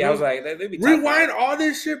 I said, you I know? was like, they'd be top Rewind 5. all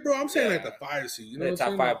this shit, bro. I'm saying Yeah. like the 5 seed. You know The what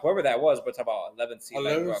I'm top saying? 5, whoever that was, but talk about 11 seed.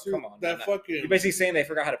 11 bro, seed? come on, That fucking you're basically saying they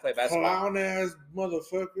forgot how to play basketball. clown ass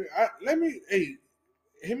motherfucker.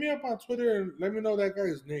 Hit me up on Twitter and let me know that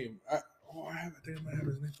guy's name. I think I might have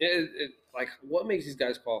his name. Like, what makes these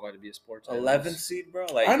guys qualify to be a sports 11 analyst? seed, bro.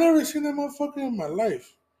 Like I never seen that motherfucker in my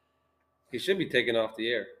life. He should be taken off the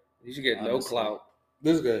air. He should get no Honestly. clout.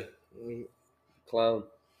 This guy. Clown.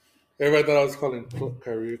 Everybody thought I was calling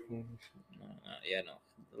Kyrie. no,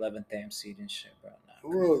 11th damn seed and shit, bro. Nah.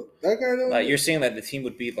 Bro, that guy though. Like you're saying that the team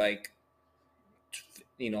would be like,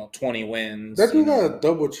 20 wins. That dude got a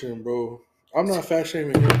double chin, bro. I'm not fat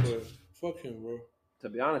shaming him, but fuck him, bro. To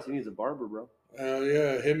be honest, he needs a barber, bro.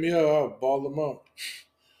 Yeah, hit me up. I'll ball them up.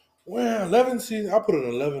 Well, 11 season. I'll put an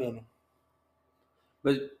 11 on him.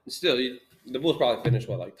 But still, the Bulls probably finish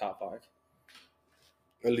like top 5.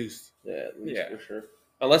 At least. Yeah, at least Yeah. for sure.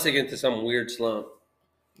 Unless they get into some weird slump.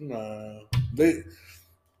 Nah. They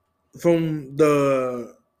from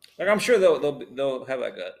the Like I'm sure they'll have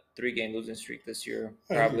like a 3-game losing streak this year,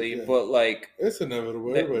 probably. Yeah. But like, it's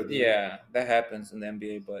inevitable. Everybody does. yeah, that happens in the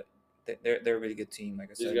NBA. But they're a really good team. Like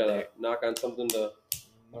I You said, just gotta knock on something to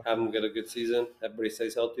have them get a good season. Everybody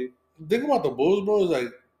stays healthy. The thing about the Bulls, bro, is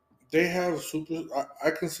like they have super.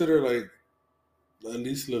 I consider like at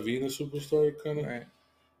least Levine a superstar, kind of. right?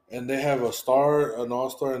 And they have a star, an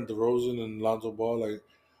all-star, and DeRozan and Lonzo Ball. Like,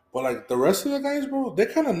 but like the rest of the guys, bro, they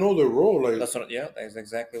kind of know their role. Like, That's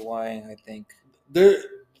exactly why I think.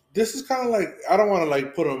 this is kind of like I don't want to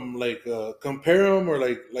like put them like compare them or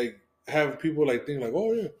like have people like think like,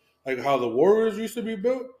 oh yeah, like how the Warriors used to be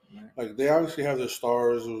built. Right. Like they obviously have their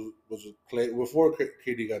stars was Klay before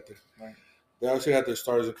KD got there. Right. They obviously had their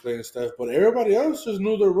stars in Klay and Steph, but everybody else just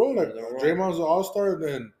knew their role. Like Draymond's an all-star, and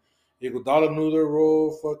then Iguodala knew their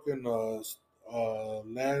role. Fucking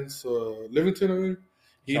Lance Livingston, I mean,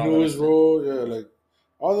 he Sean knew his Livingston. role. Yeah, like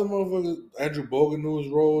all the motherfuckers. Andrew Bogut knew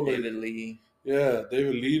his role. Like, David Lee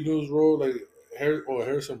David Lee knew his role. Like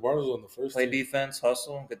Harrison Barnes was on the first play team. defense,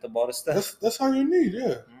 hustle, get the ball to Steph. That's how you need.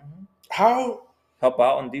 Yeah. Mhm. How Help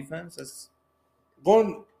out on defense. That's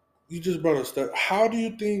going? You just brought up Steph. How do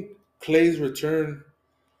you think Klay's return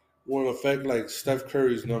will affect like Steph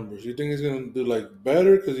Curry's numbers? You think he's gonna do like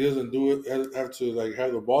better because he doesn't have to like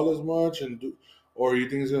have the ball as much or you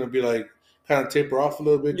think he's gonna be like kind of taper off a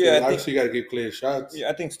little bit? 'Cause Yeah, I think- obviously you gotta give Klay shots.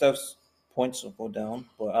 I think Steph's points will go down,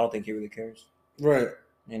 but I don't think he really cares. Right.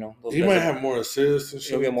 Those He guys might have more assists and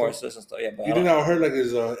shit. He'll get more like that. assists and stuff. Yeah, but You think I heard like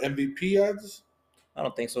his MVP odds? I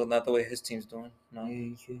don't think so. Not the way his team's doing. No,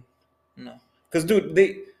 True. no. Because dude,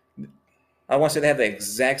 I want to say they have the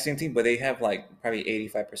exact same team, but they have like probably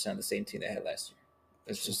 85% of the same team they had last year.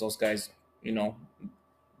 It's just those guys,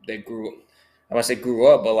 they grew. I want to say grew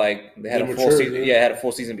up, but like they had They a full matured, season. yeah. Yeah, had a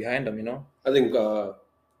full season behind them. I think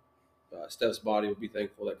Steph's body would be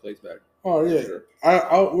thankful that Clay's back. Oh yeah, Sure.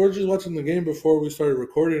 we're just watching the game before we started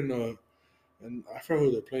recording. And I forgot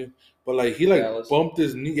who they're playing, but like he like Dallas. bumped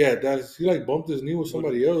his knee. Yeah, Dallas. He like bumped his knee with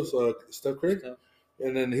somebody else, Steph Curry, Steph.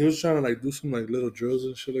 and then he was trying to like do some like little drills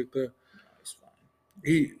and shit like that. He's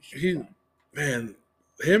fine. He Fine. man,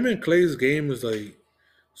 him and Clay's game is like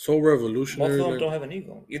so Both revolutionary. of them like- don't have an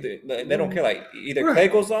ego. Either they don't care. Like either Right. Clay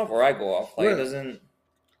goes off or I go off. Like Right. it doesn't.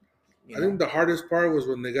 I think the hardest part was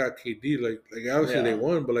when they got KD. Like obviously they Yeah.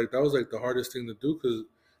 won, but like that was like the hardest thing to do because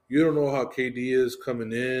you don't know how KD is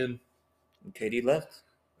coming in. KD left.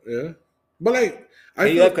 Yeah, but like He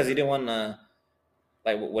feel- left because he didn't want to.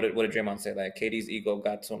 Like what did Draymond say? Like KD's ego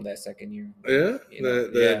got to him that second year. yeah,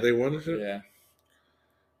 Yeah. they won it. Yeah.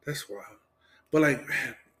 That's wild. But like,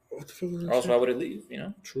 man, what the fuck was Or else why would it leave?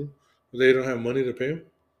 True. They don't have money to pay him.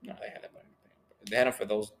 No, they had that money. They had him for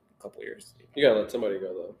those couple years. You gotta let somebody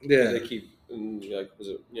go though. Yeah. They keep like was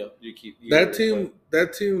it? You keep That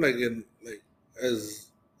team, like as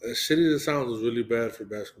shitty as it sounds, was really bad for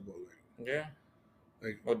basketball. Yeah.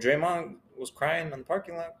 Like Well, Draymond was crying in the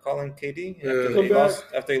parking lot, calling KD Yeah. after Come he back. lost.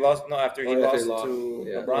 After he lost to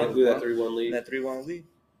Yeah, LeBron. blew that 3-1 lead. That 3-1 lead.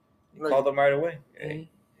 He Right. called them right away. Mhm.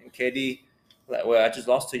 And KD, like, well, I just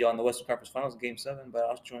lost to y'all in the Western Conference Finals, Game 7, but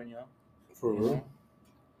I'll join y'all. for You real, know?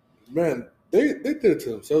 man, they did it to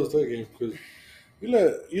themselves that game because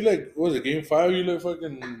you like what was it Game 5? You let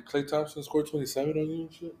fucking Klay Thompson score 27 on you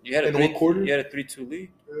and shit. You had a In one quarter? You had a 3-2 lead.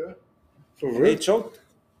 Yeah, for And real, they choked.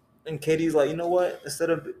 And KD's like, you know what? Instead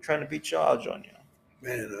of trying to beat y'all, I'll join you.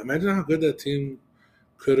 man. Imagine how good that team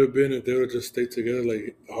could have been if they would have just stayed together,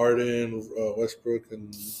 like Harden, Westbrook,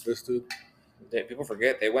 and this dude. People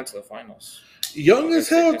forget they went to the finals Young as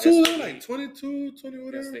hell Against too. the They're like Heat. 22, 20 against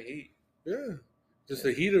whatever. the Heat. Yeah, just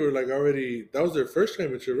the Heat were like already. That was their first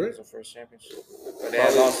championship, It right? was the first championship. But they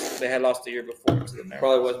had lost the year before to the Mavericks.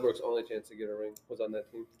 Probably Westbrook's only chance to get a ring was on that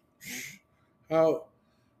team. How?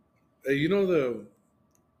 You know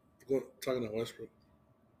talking about Westbrook.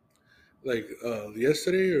 Like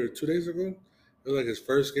yesterday or 2 days ago, it was like his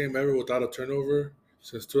first game ever without a turnover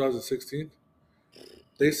since 2016.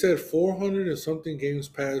 They said 400 and something games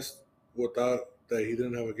passed without that he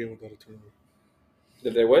didn't have a game without a turnover.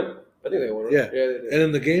 Did they win? I think they won. Right? Yeah. Yeah, they did. And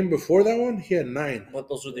in the game before that one, he had 9. But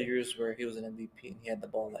those were the years where he was an MVP and he had the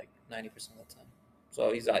ball like 90% of the time.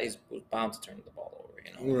 So he's was bound to turn the ball over,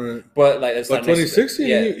 Right. But like, it's But not an excuse- 2016,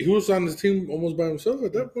 yeah, he was on the team almost by himself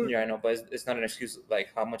at that point. yeah, I know, but it's not an excuse like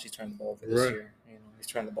how much he's turned the ball over this Right. year. He's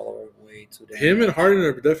turned the ball over way too damn Him much. and Harden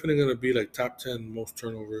are definitely going to be like top 10 most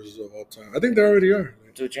turnovers of all time. I think they already are.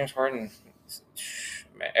 Dude, James Harden,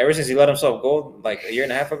 man, ever since he let himself go like a year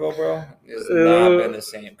and a half ago, bro, it's not been the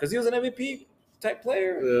same. Because he was an MVP type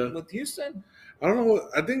player Yeah. with Houston. I don't know what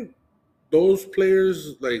I think those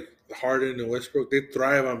players like Harden and Westbrook, they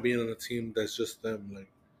thrive on being on a team that's just them. Like,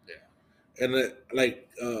 Yeah. and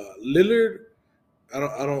Lillard, I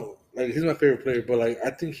don't like. He's my favorite player, but like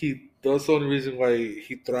I think that's the only reason why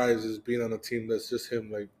he thrives is being on a team that's just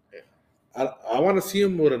him. Like, I want to see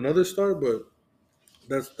him with another star, but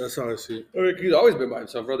that's how I see it. I mean, he's always been by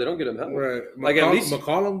himself, bro. They don't get him help. Right, Like, at least-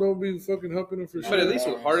 McCollum don't be fucking helping him for But at sure. least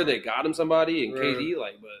with Harden, they got him somebody, and Right. KD,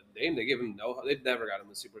 like, but they give him they've never got him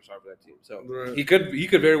a superstar for that team. So Right. he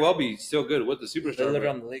could very well be still good with the superstar. Lillard but-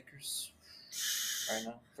 on the Lakers right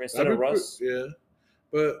now. Instead That'd of be Russ. yeah,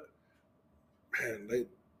 but man, like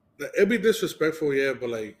it'd be disrespectful, yeah, but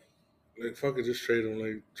like fucking just trade him,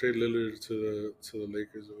 like trade Lillard to the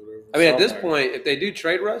Lakers or whatever. I mean, at this Somewhere. point, if they do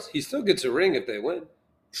trade Russ, he still gets a ring if they win.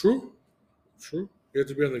 True. You have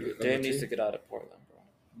to be on the Dame needs team. to get out of Portland, bro.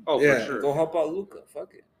 Oh, Yeah. for sure. Go help out Luka.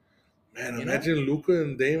 Fuck it. Man, you know? imagine Luka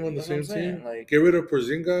and Dame on the That's what same I'm saying, team. like- Get rid of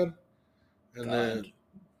Porzingis, and God.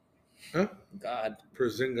 then God,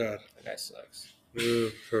 Porzingis. that guy sucks.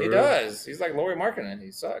 Ugh, for He real. does. He's like Laurie Markkinen.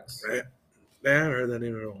 He sucks. Right. Man, I haven't heard that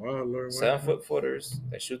name in a while. Lord, 7 footers.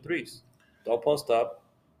 They shoot threes. Don't post up.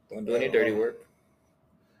 Don't do any dirty work.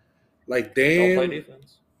 like Don't play Dame,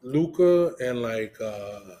 defense. Luka, and like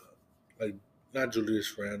not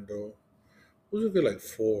Julius Randle. Who's a good like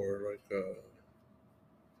 4? Oh,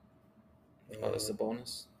 that's a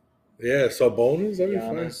bonus. Yeah, Sabonis. That'd be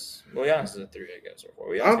fine. Giannis. Well, Giannis is a 3, I guess.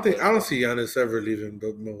 Or 4. I don't see Giannis ever leaving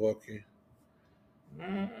Milwaukee.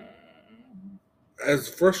 Mm. As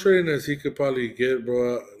frustrating as he could probably get,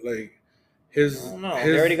 bro, like his I don't know.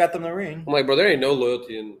 He already got them the ring. I'm like, bro, there ain't no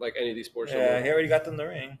loyalty in like any of these sports. Yeah, he already got them the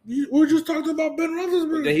ring. We were just talking about Ben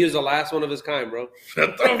Roethlisberger. He was the last one of his kind, bro.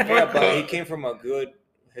 Shut the fuck Yeah, but he up. came from a good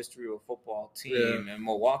history of football team in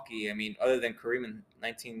Milwaukee. I mean, other than Kareem in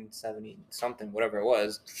 1970 something, whatever it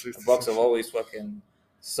was, the Bucks have always fucking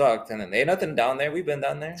sucked. And then they ain't nothing down there. We've been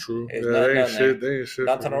down there. True. There's Yeah, nothing they ain't down shit. there. They ain't shit.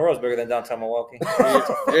 Downtown Aurora's bigger than downtown Milwaukee.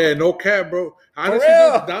 Yeah, no cap, bro. Honestly,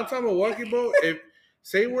 real? dude, downtown Milwaukee, bro. If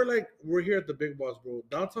say we're here at the Big Boss, bro.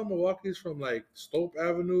 Downtown Milwaukee is from like Stope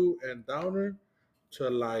Avenue and Downer to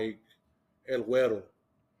like El Güero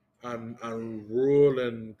on Rural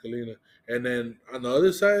and Galena, and then on the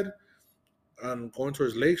other side, on going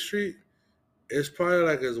towards Lake Street, it's probably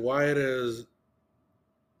like as wide as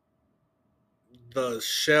the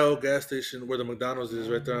Shell gas station where the McDonald's is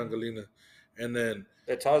right there on Galena, and then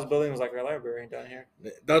The tallest building was like our library down here.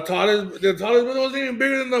 the tallest building wasn't even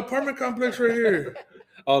bigger than the apartment complex right here.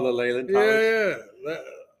 Oh, the Leyland Yeah, Towers. yeah.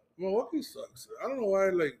 Milwaukee sucks. I don't know why.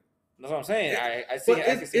 Like, That's what I'm saying. I see. but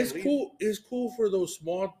I can see it's him leave. cool. It's cool for those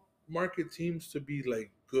small market teams to be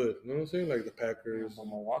like good. You know what I'm saying? Like the Packers. But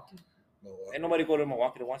Milwaukee. Milwaukee. Ain't nobody go to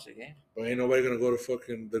Milwaukee to watch the game. But ain't nobody gonna go to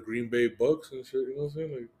fucking the Green Bay Bucks and shit. You know what I'm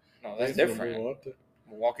saying? Like, No, that's ain't gonna different. be out there.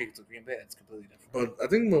 Milwaukee to Green Bay, that's completely different. But I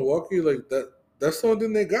think Milwaukee, like that. That's the only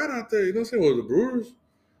thing they got out there. You know what I'm saying? Well, the Brewers.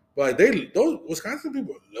 But like, those Wisconsin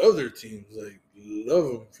people love their teams. Like, love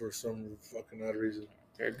them for some fucking odd reason.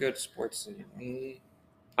 They're a good sports city.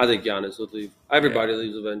 I think Giannis would leave. Everybody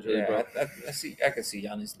leaves eventually, Yeah, bro. I can see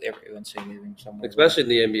Giannis eventually leaving somewhere. Especially in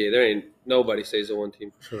the NBA. There ain't nobody stays at one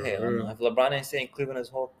team. Sure, Hell no. If LeBron ain't staying in Cleveland his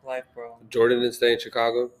whole life, bro. Jordan didn't stay in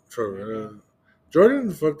Chicago. Sure, yeah.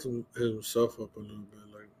 Jordan fucked himself up a little bit.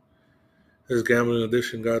 Like, his gambling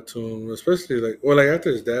addiction got to him, especially like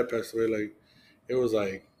after his dad passed away, like it was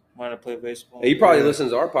like Wanted to play baseball. He probably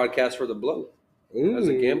listens to our podcast for the blow. ooh, As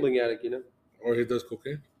a gambling addict, you know. or he does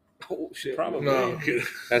cocaine. Oh shit! Probably. No, I'm kidding.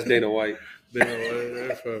 That's Dana White. Dana White,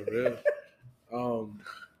 that's for real.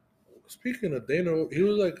 Speaking of Dana, he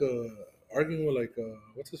was like arguing with like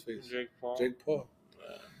what's his face? Jake Paul. Jake Paul.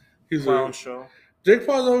 He's Clown like, show. Jake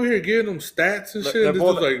Paul's over here giving him stats and They're shit. And this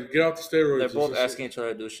both- is like get off the steroids. They're and both shit. asking each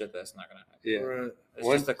other to do shit that's not gonna happen. Yeah. Right. It's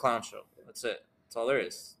One- just a clown show. That's it. That's all there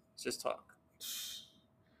is. It's just talk.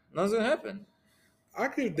 Nothing's gonna happen. I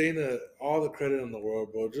give Dana all the credit in the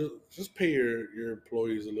world, bro. Just pay your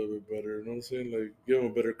employees a little bit better. You know what I'm saying? Like, give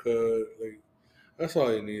them a better cut. Like, that's all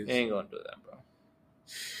he needs. They ain't gonna do that, bro.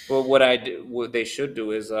 But what they should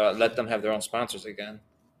do is let them have their own sponsors again,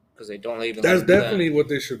 because they don't even. That's let them do that. definitely what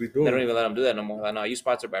they should be doing. They don't even let them do that no more. Like, no, you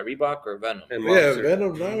sponsored by Reebok or Venom. And Yeah, Monster.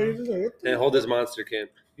 Venom now. He's just like, what the And hold this monster can.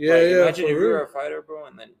 Yeah, Like, yeah. Imagine for if you were real. a fighter, bro,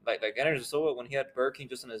 and then like Anderson Silva when he had Burger King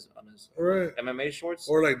just on his Right. MMA shorts.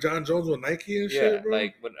 Or like John Jones with Nike and yeah, shit, bro.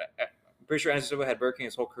 like when I'm pretty sure Anderson Silva had Burger King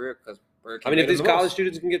his whole career because Burger King. I mean, if made him these the college most.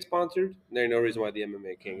 students can get sponsored, there ain't no reason why the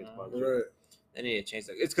MMA can't get sponsored. Right. They need to change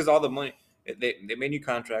that. It's because all the money they made new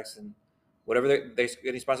contracts and whatever they're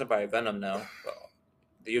getting sponsored by Venom now.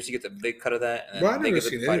 The UFC gets a big cut of that. And Bro, I then they never give it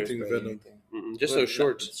seen to fighters anything for Venom. anything. Just But those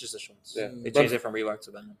shorts. It's just the shorts. Yeah. They But- changed it from Reebok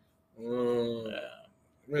to Venom. Yeah.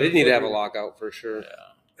 Man, They need to have a fucking- lockout for sure.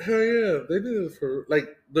 Yeah. Hell yeah, they did it for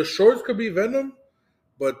like the shorts could be Venom,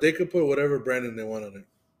 but they could put whatever branding they want on it.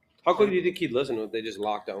 How quick do you think he'd listen if they just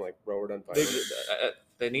locked down like, bro, we're done They, fighting?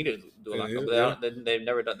 they need to do a They lockup, need, but yeah. they've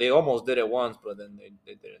never done. They almost did it once, but then they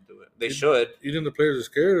didn't do it. They should. You think the players are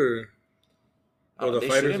scared or? Oh, the They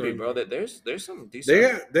fighters shouldn't be, are- bro. There's some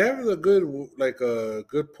decent. They have a good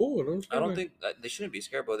good pool. You know what I'm I don't saying? think they shouldn't be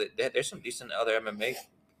scared, but there's some decent other MMA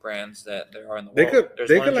brands that there are in the They world. could There's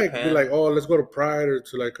they one could in like be Japan. like, oh, let's go to Pride or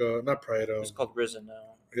to like not Pride. It's called Risen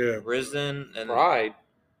now. Yeah, Risen and Pride.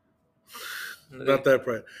 not that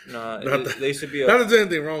Pride. No, Not that- they used to be a. Not that there's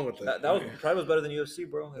anything wrong with that. That was Pride was better than UFC,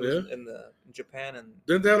 bro. It was Yeah? in Japan and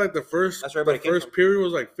Didn't they have like the first That's where everybody came from. period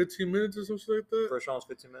was like 15 minutes or something like that? first round was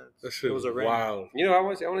 15 minutes. That shit it was a ring. wild. You know, I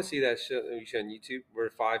want to see that shit you see on YouTube where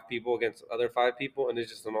 5 people against other 5 people and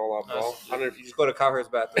it's just an all-out brawl. I don't know if You just go to Cowherd's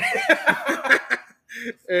bathroom.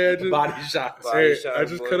 Hey, I just, body shots. Body hey, shot, I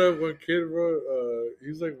just boy. cut up one kid, bro.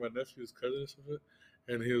 He's like my nephew's cousin or something,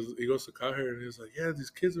 and he goes to call her, and he's like, "Yeah, these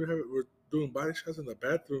kids were doing body shots in the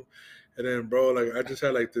bathroom," and then, bro, like I just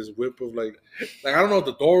had like this whip of like I don't know if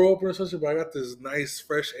the door open or something, but I got this nice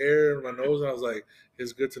fresh air in my nose, and I was like,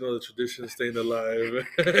 "It's good to know the tradition is staying alive."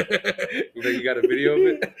 You got a video of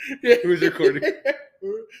it? Yeah, Who's recording?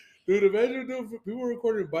 Dude, imagine people were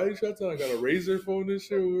recording body shots on like a razor phone and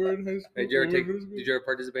shit. When we were in high school. Hey, did you ever When we were in middle school. did you ever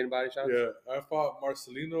participate in body shots? Yeah, I fought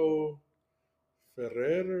Marcelino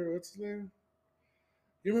Ferrer. What's his name?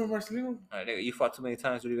 You remember Marcelino? All right, nigga, you fought too many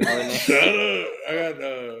times. What do you even know their name? Shut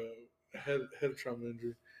up. I got head trauma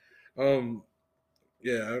injury.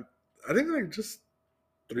 Yeah, I think like just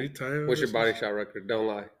 3 times. What's or your body something. shot record? Don't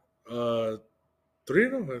lie. 3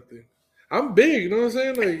 of them, I think. I'm big, you know what I'm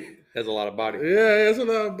saying? Like, That's a lot of body. yeah, it's a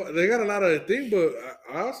lot. They got a lot of thing, but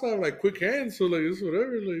I also have like quick hands, so like it's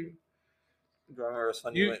whatever. Like, I remember it was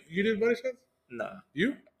funny. you did body shots? Nah,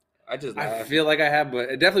 You? I just I laughed. feel like I have, but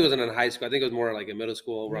it definitely wasn't in high school. I think it was more like in middle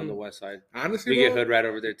school over on the west side. Honestly, We get bro, hood right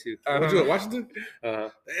over there too. what'd you at Washington? Uh-huh.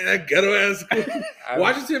 Man, that ghetto ass school. I-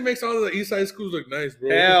 Washington makes all the East Side schools look nice, bro.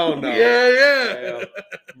 Hell no. Yeah. Hell.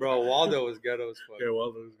 Bro, Waldo was ghetto as fuck. Yeah,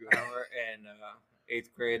 Waldo was good. I remember in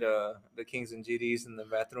 8th grade, the Kings and GDs in the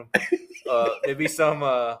bathroom. There'd be some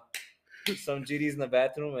GDs in the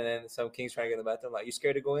bathroom, and then some Kings trying to get in the bathroom. Like, you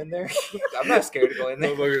scared to go in there? I'm not scared to go in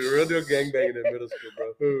there. Motherfuckers, real deal gangbanging in middle school,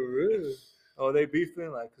 bro. Oh, really? Oh, they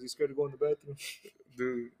beefing like because he's scared to go in the bathroom.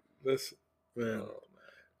 Dude, that's man. Oh,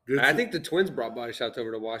 Good I to- think the Twins brought body shots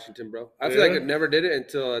over to Washington, bro. I feel like I never did it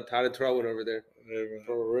until Todd and Terrell went over there. Yeah, man.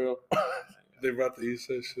 For real. They brought the East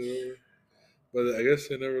Side shit over, but I guess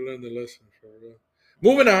they never learned the lesson. For real.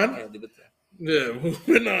 Moving on. Yeah, leave it there. Yeah,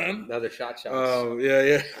 moving on. Another shots.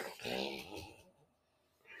 Yeah.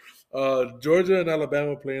 Georgia and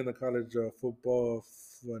Alabama playing the college football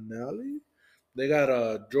finale. They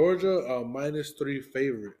got Georgia -3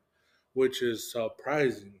 favorite, which is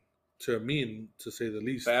surprising to me, to say the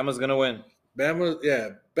least. Bama's gonna win. Bama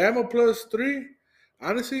 +3.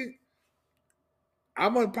 Honestly,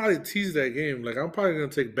 I'm gonna probably tease that game. Like, I'm probably gonna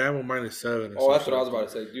take Bama -7. Oh, that's what I was about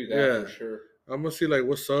to say. Do that Yeah. for sure. I'm gonna see like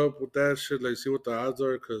what's up with that shit. Like, see what the odds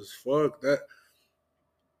are. Cause fuck that.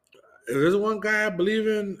 If there's one guy I believe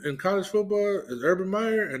in college football, is Urban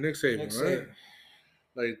Meyer and Nick Saban, Nick right? Saban.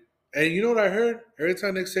 Like, and you know what I heard? Every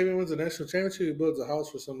time Nick Saban wins a national championship, he builds a house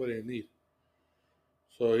for somebody in need.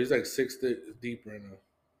 So he's like 6 deep right now.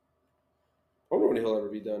 I wonder when he'll ever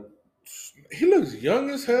be done. He looks young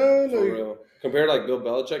as hell. For Like, real. Compared to like Bill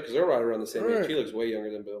Belichick, because they're right around the same Right. age. He looks way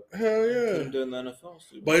younger than Bill. hell yeah. Couldn't do in the NFL.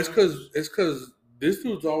 So But it's because this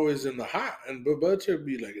dude's always in the hot, and Bill Belichick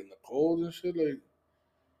be like in the cold and shit. Like,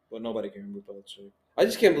 But nobody can remove Belichick. I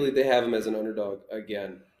just can't believe they have him as an underdog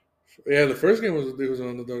again. yeah, the first game was an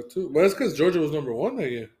underdog too. But it's because Georgia was number 1 that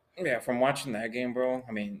game. Yeah, from watching that game, bro.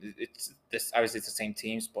 I mean, it's this obviously it's the same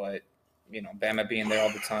teams, but you know, Bama being there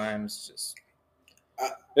all the time is just.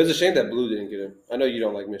 It's a shame that Blue didn't get him. I know you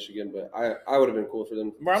don't like Michigan, but I would have been cool for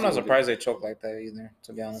them. Bro, I'm not to see surprised they choked like that either.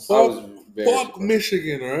 To be honest, I was very Fuck surprised.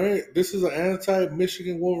 Michigan, all right? This is an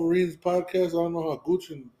anti-Michigan Wolverines podcast. I don't know how Gooch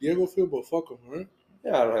and Diego feel, but fuck them, all right?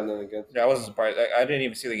 Yeah, I don't have nothing against. yeah, I wasn't surprised. I didn't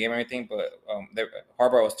even see the game or anything, but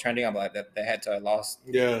Harbaugh was trending. I'm like, that they had to have lost.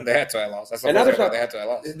 Yeah. They had to have lost. That's the And first now thing they're they had to have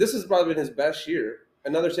lost. This has probably been his best year.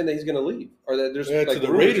 And now they're saying that he's going to leave, or that there's Yeah, to like the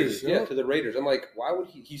rumors. Raiders, Yeah, yeah. to the Raiders. I'm like, why would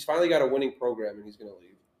he? He's finally got a winning program, and he's going to leave.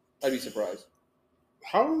 I'd be surprised.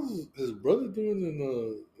 How is his brother doing in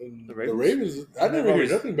The the Ravens? Ravens? I They've never hear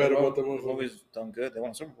always- nothing bad they've about them. They've motherfuckers. always done good. They won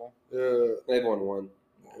a Super Bowl Yeah, They've won one.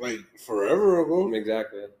 like forever ago.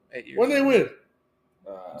 Exactly. 8 years. When they win?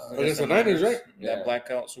 Against the Niners, right? Yeah. That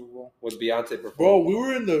blackout Super Bowl. With Beyonce performing. Bro, we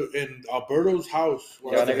were in Alberto's house.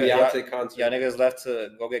 Yeah, Y'all the niggas- Beyonce concert. Y'all niggas left to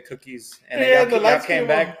go get cookies, and Yeah, then the y'all lights came came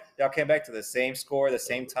back. Y'all came back to the same score, the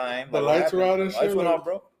same time. The Like, what lights were happened? out and Lights shit, went like- out,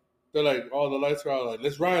 bro. They're like, oh, the lights are out. Like,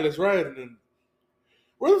 let's ride. And then,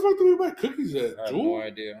 where the fuck did we buy cookies at? I have Jewel? no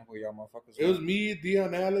idea who y'all motherfuckers. It was were. me,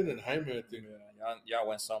 Dion Allen, and Jaime, I think. Yeah, y'all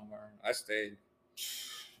went somewhere. I stayed.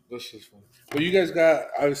 That's just funny. But you guys got,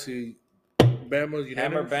 obviously, Bama. Hammer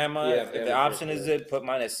unanimous? Bama. Yeah, if Bama the option for is sure. it, put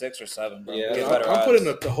mine at 6 or 7, bro. Yeah. Get I'm better odds. putting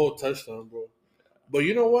the whole touchdown, bro. But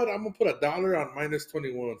you know what? I'm gonna put $1 on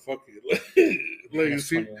 -21. Fuck it. Like, That's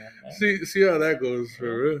see 21, man. see how that goes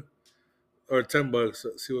for real. Or $10.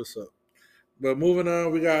 See what's up. But moving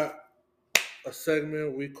on, we got a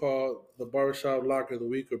segment we call the Barbershop Lock of the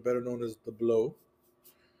Week, or better known as the Blow.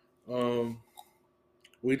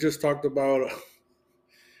 We just talked about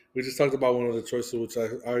one of the choices, which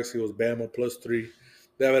obviously was Bama +3.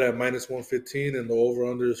 They have it at -115, and the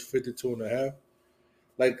over/under is 52.5.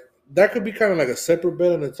 Like, that could be kind of like a separate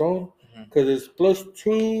bet on its own, because it's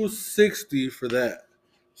 +260 for that.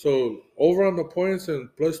 So over on the points and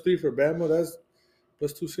 +3 for Bama, that's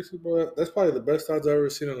 +260, bro. That's probably the best odds I've ever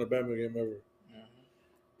seen on a Bama game ever.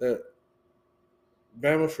 That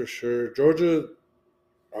Bama for sure. Georgia,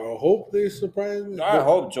 I hope they surprise me. I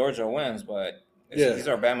hope Georgia wins, but Yeah. these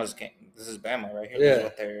are Bama's game. This is Bama right here. Yeah. This is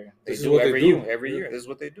what they This is do what they every do. year. Every Yeah. year, this is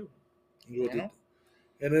what they do. You You know?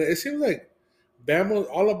 And it seems like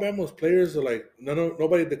all of Bama's players are like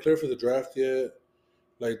nobody declared for the draft yet.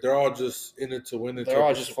 Like, they're all just in it to win it. They're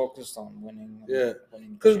all just focused on winning. Yeah.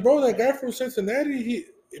 winning Because, bro, that guy from Cincinnati,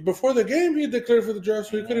 before the game, he declared for the draft,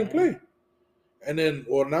 so he couldn't play. And then,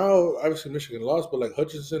 well, now obviously Michigan lost, but like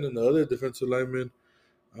Hutchinson and the other defensive linemen,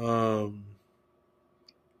 um,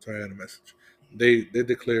 sorry, I had a message. They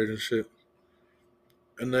declared and shit.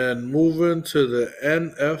 And then moving to the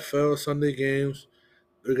NFL Sunday games,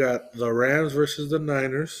 we got the Rams versus the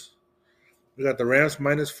Niners. We got the Rams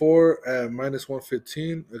 -4 at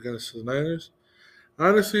 -115 against the Niners.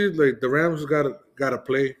 Honestly, like the Rams gotta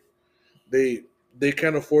play. They they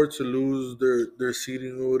can't afford to lose their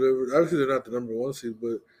seeding or whatever. Obviously, they're not the number one seed,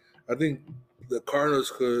 but I think the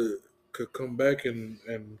Cardinals could come back and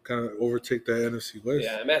kind of overtake that NFC West.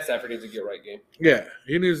 Yeah, Matt Stafford needs to get right game. Yeah,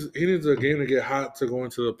 he needs a game to get hot to go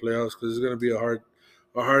into the playoffs because it's gonna be a hard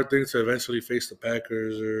thing to eventually face the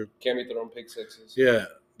Packers or Can't be throwing pick sixes. yeah,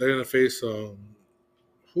 they're gonna face who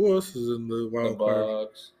else is in the The wild card?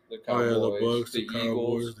 Bucks, the Cowboys, Oh yeah, the Bucks, the Eagles.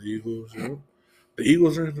 Cowboys, the Eagles. You know? The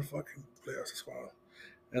Eagles are in the fucking playoffs as well.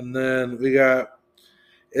 And then we got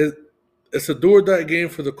it's a do or die game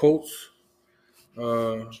for the Colts.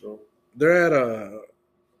 Sure. They're at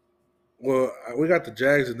we got the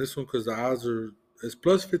Jags in this one because the odds it's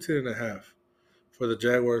plus 15.5 for the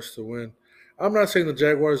Jaguars to win. I'm not saying the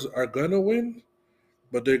Jaguars are gonna win,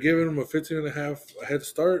 but they're giving them a 15.5 head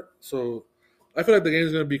start. So I feel like the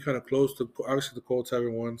game's gonna be kind of close. To obviously the Colts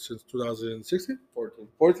haven't won since 2016,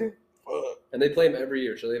 14. And they play them every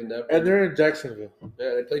year, so they've never. And they're in Jacksonville.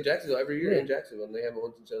 Yeah, they play Jacksonville every year in Jacksonville, and they haven't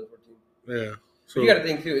won since 2014. Yeah. So you got to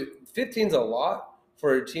think too. 15's a lot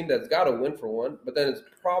for a team that's got to win for one, but then it's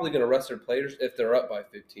probably going to rest their players if they're up by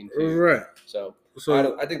 15 too. Right. So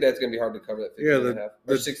I think that's going to be hard to cover that 15 and a half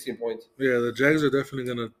or 16 points. Yeah, the Jags are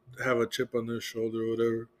definitely going to have a chip on their shoulder or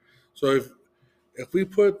whatever. So if we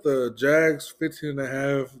put the Jags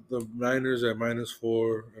 15.5, the Niners at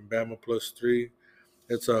 -4, and Bama +3,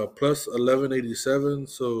 it's a plus 1187.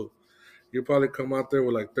 So you probably come out there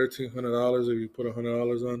with like $1,300 if you put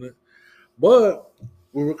 $100 on it. But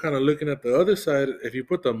we were kind of looking at the other side. If you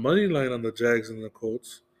put the money line on the Jags and the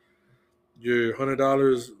Colts, your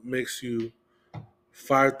 $100 makes you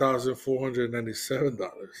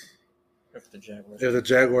 $5,497 If the Jaguars. if the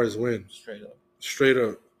Jaguars win. Straight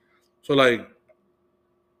up. So like,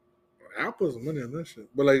 I'll put some money on that shit.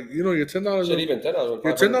 But like, you know, your $10. Even $10.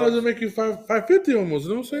 Your $10 will make you $550 almost. You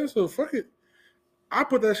know what I'm saying? So fuck it. I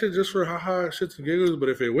put that shit just for haha shits and giggles. But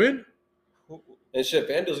if they win, and shit,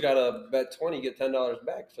 FanDuel's got to bet 20, get $10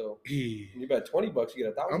 back. So you bet $20, you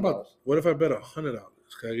get $1,000. What if I bet $100?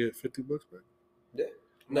 Can I get $50 back? Yeah.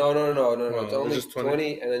 No. It's only just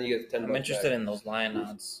 20, and then you get $10. I'm interested in those lion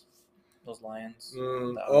odds. Those Lions.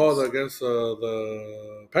 Against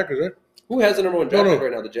the Packers, right? Who has the number one draft pick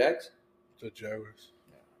right now? The Jags? The Jaguars.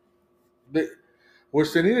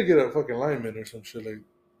 Which they need to get a fucking lineman or some shit like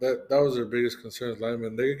that. That was their biggest concern,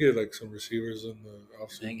 lineman. They could get like some receivers in the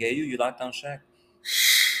offseason. And get you locked down Shaq.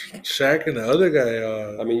 Shaq and the other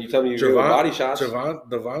guy. You tell me you're body shots.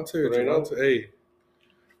 Javante. Hey,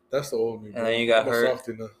 that's the old me, bro. And then you got hurt.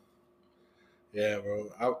 Yeah, bro.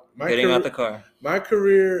 Out the car. My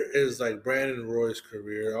career is like Brandon Roy's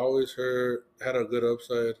career. I always had a good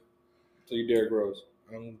upside. So you Derrick Rose.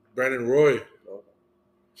 I'm Brandon Roy. Okay.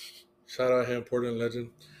 Shout out him, Portland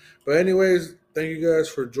legend. But anyways, thank you guys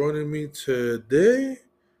for joining me today.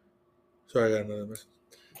 Sorry, I got another message.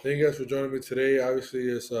 Thank you guys for joining me today. Obviously,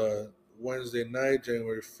 it's Wednesday night,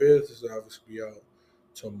 January 5th. This will obviously be out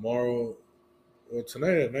tomorrow. Well,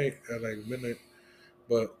 tonight at night, at like midnight.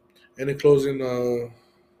 But any closing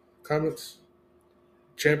comments?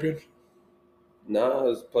 Champion? No, it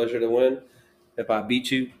was a pleasure to win. If I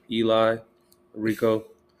beat you, Eli, Rico,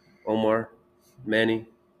 Omar, Manny,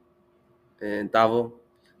 and Tavo,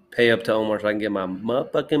 pay up to Omar so I can get my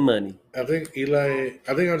motherfucking money. I think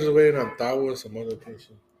I'm just waiting on Tavo and some other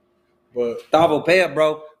person. But Tavo, pay up,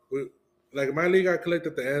 bro. My league got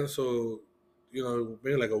collected at the end, so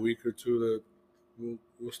maybe like a week or two that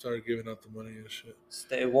we'll start giving out the money and shit.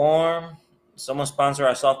 Stay warm. Someone sponsor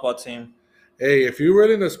our softball team. Hey, if you're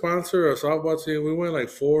willing to sponsor a softball team, we went like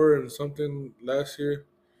 4 and something last year.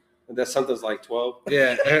 And that something's like 12.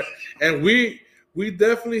 Yeah, and we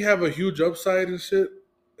definitely have a huge upside and shit.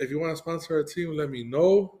 If you want to sponsor our team, let me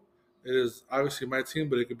know. It is obviously my team,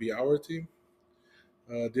 but it could be our team.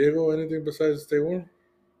 Diego, anything besides stay warm?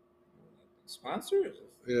 Sponsors?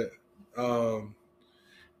 Yeah.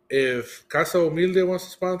 If Casa Humilde wants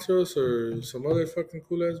to sponsor us or some other fucking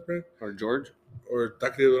cool ass brand. Or George. Or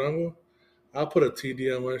Taqueria Durango, I'll put a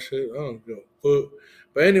TD on my shit. I don't give a fuck.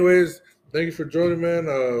 But anyways, thank you for joining, man.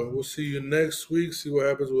 We'll see you next week. See what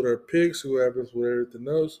happens with our picks. See what happens with everything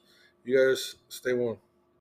else. You guys stay warm.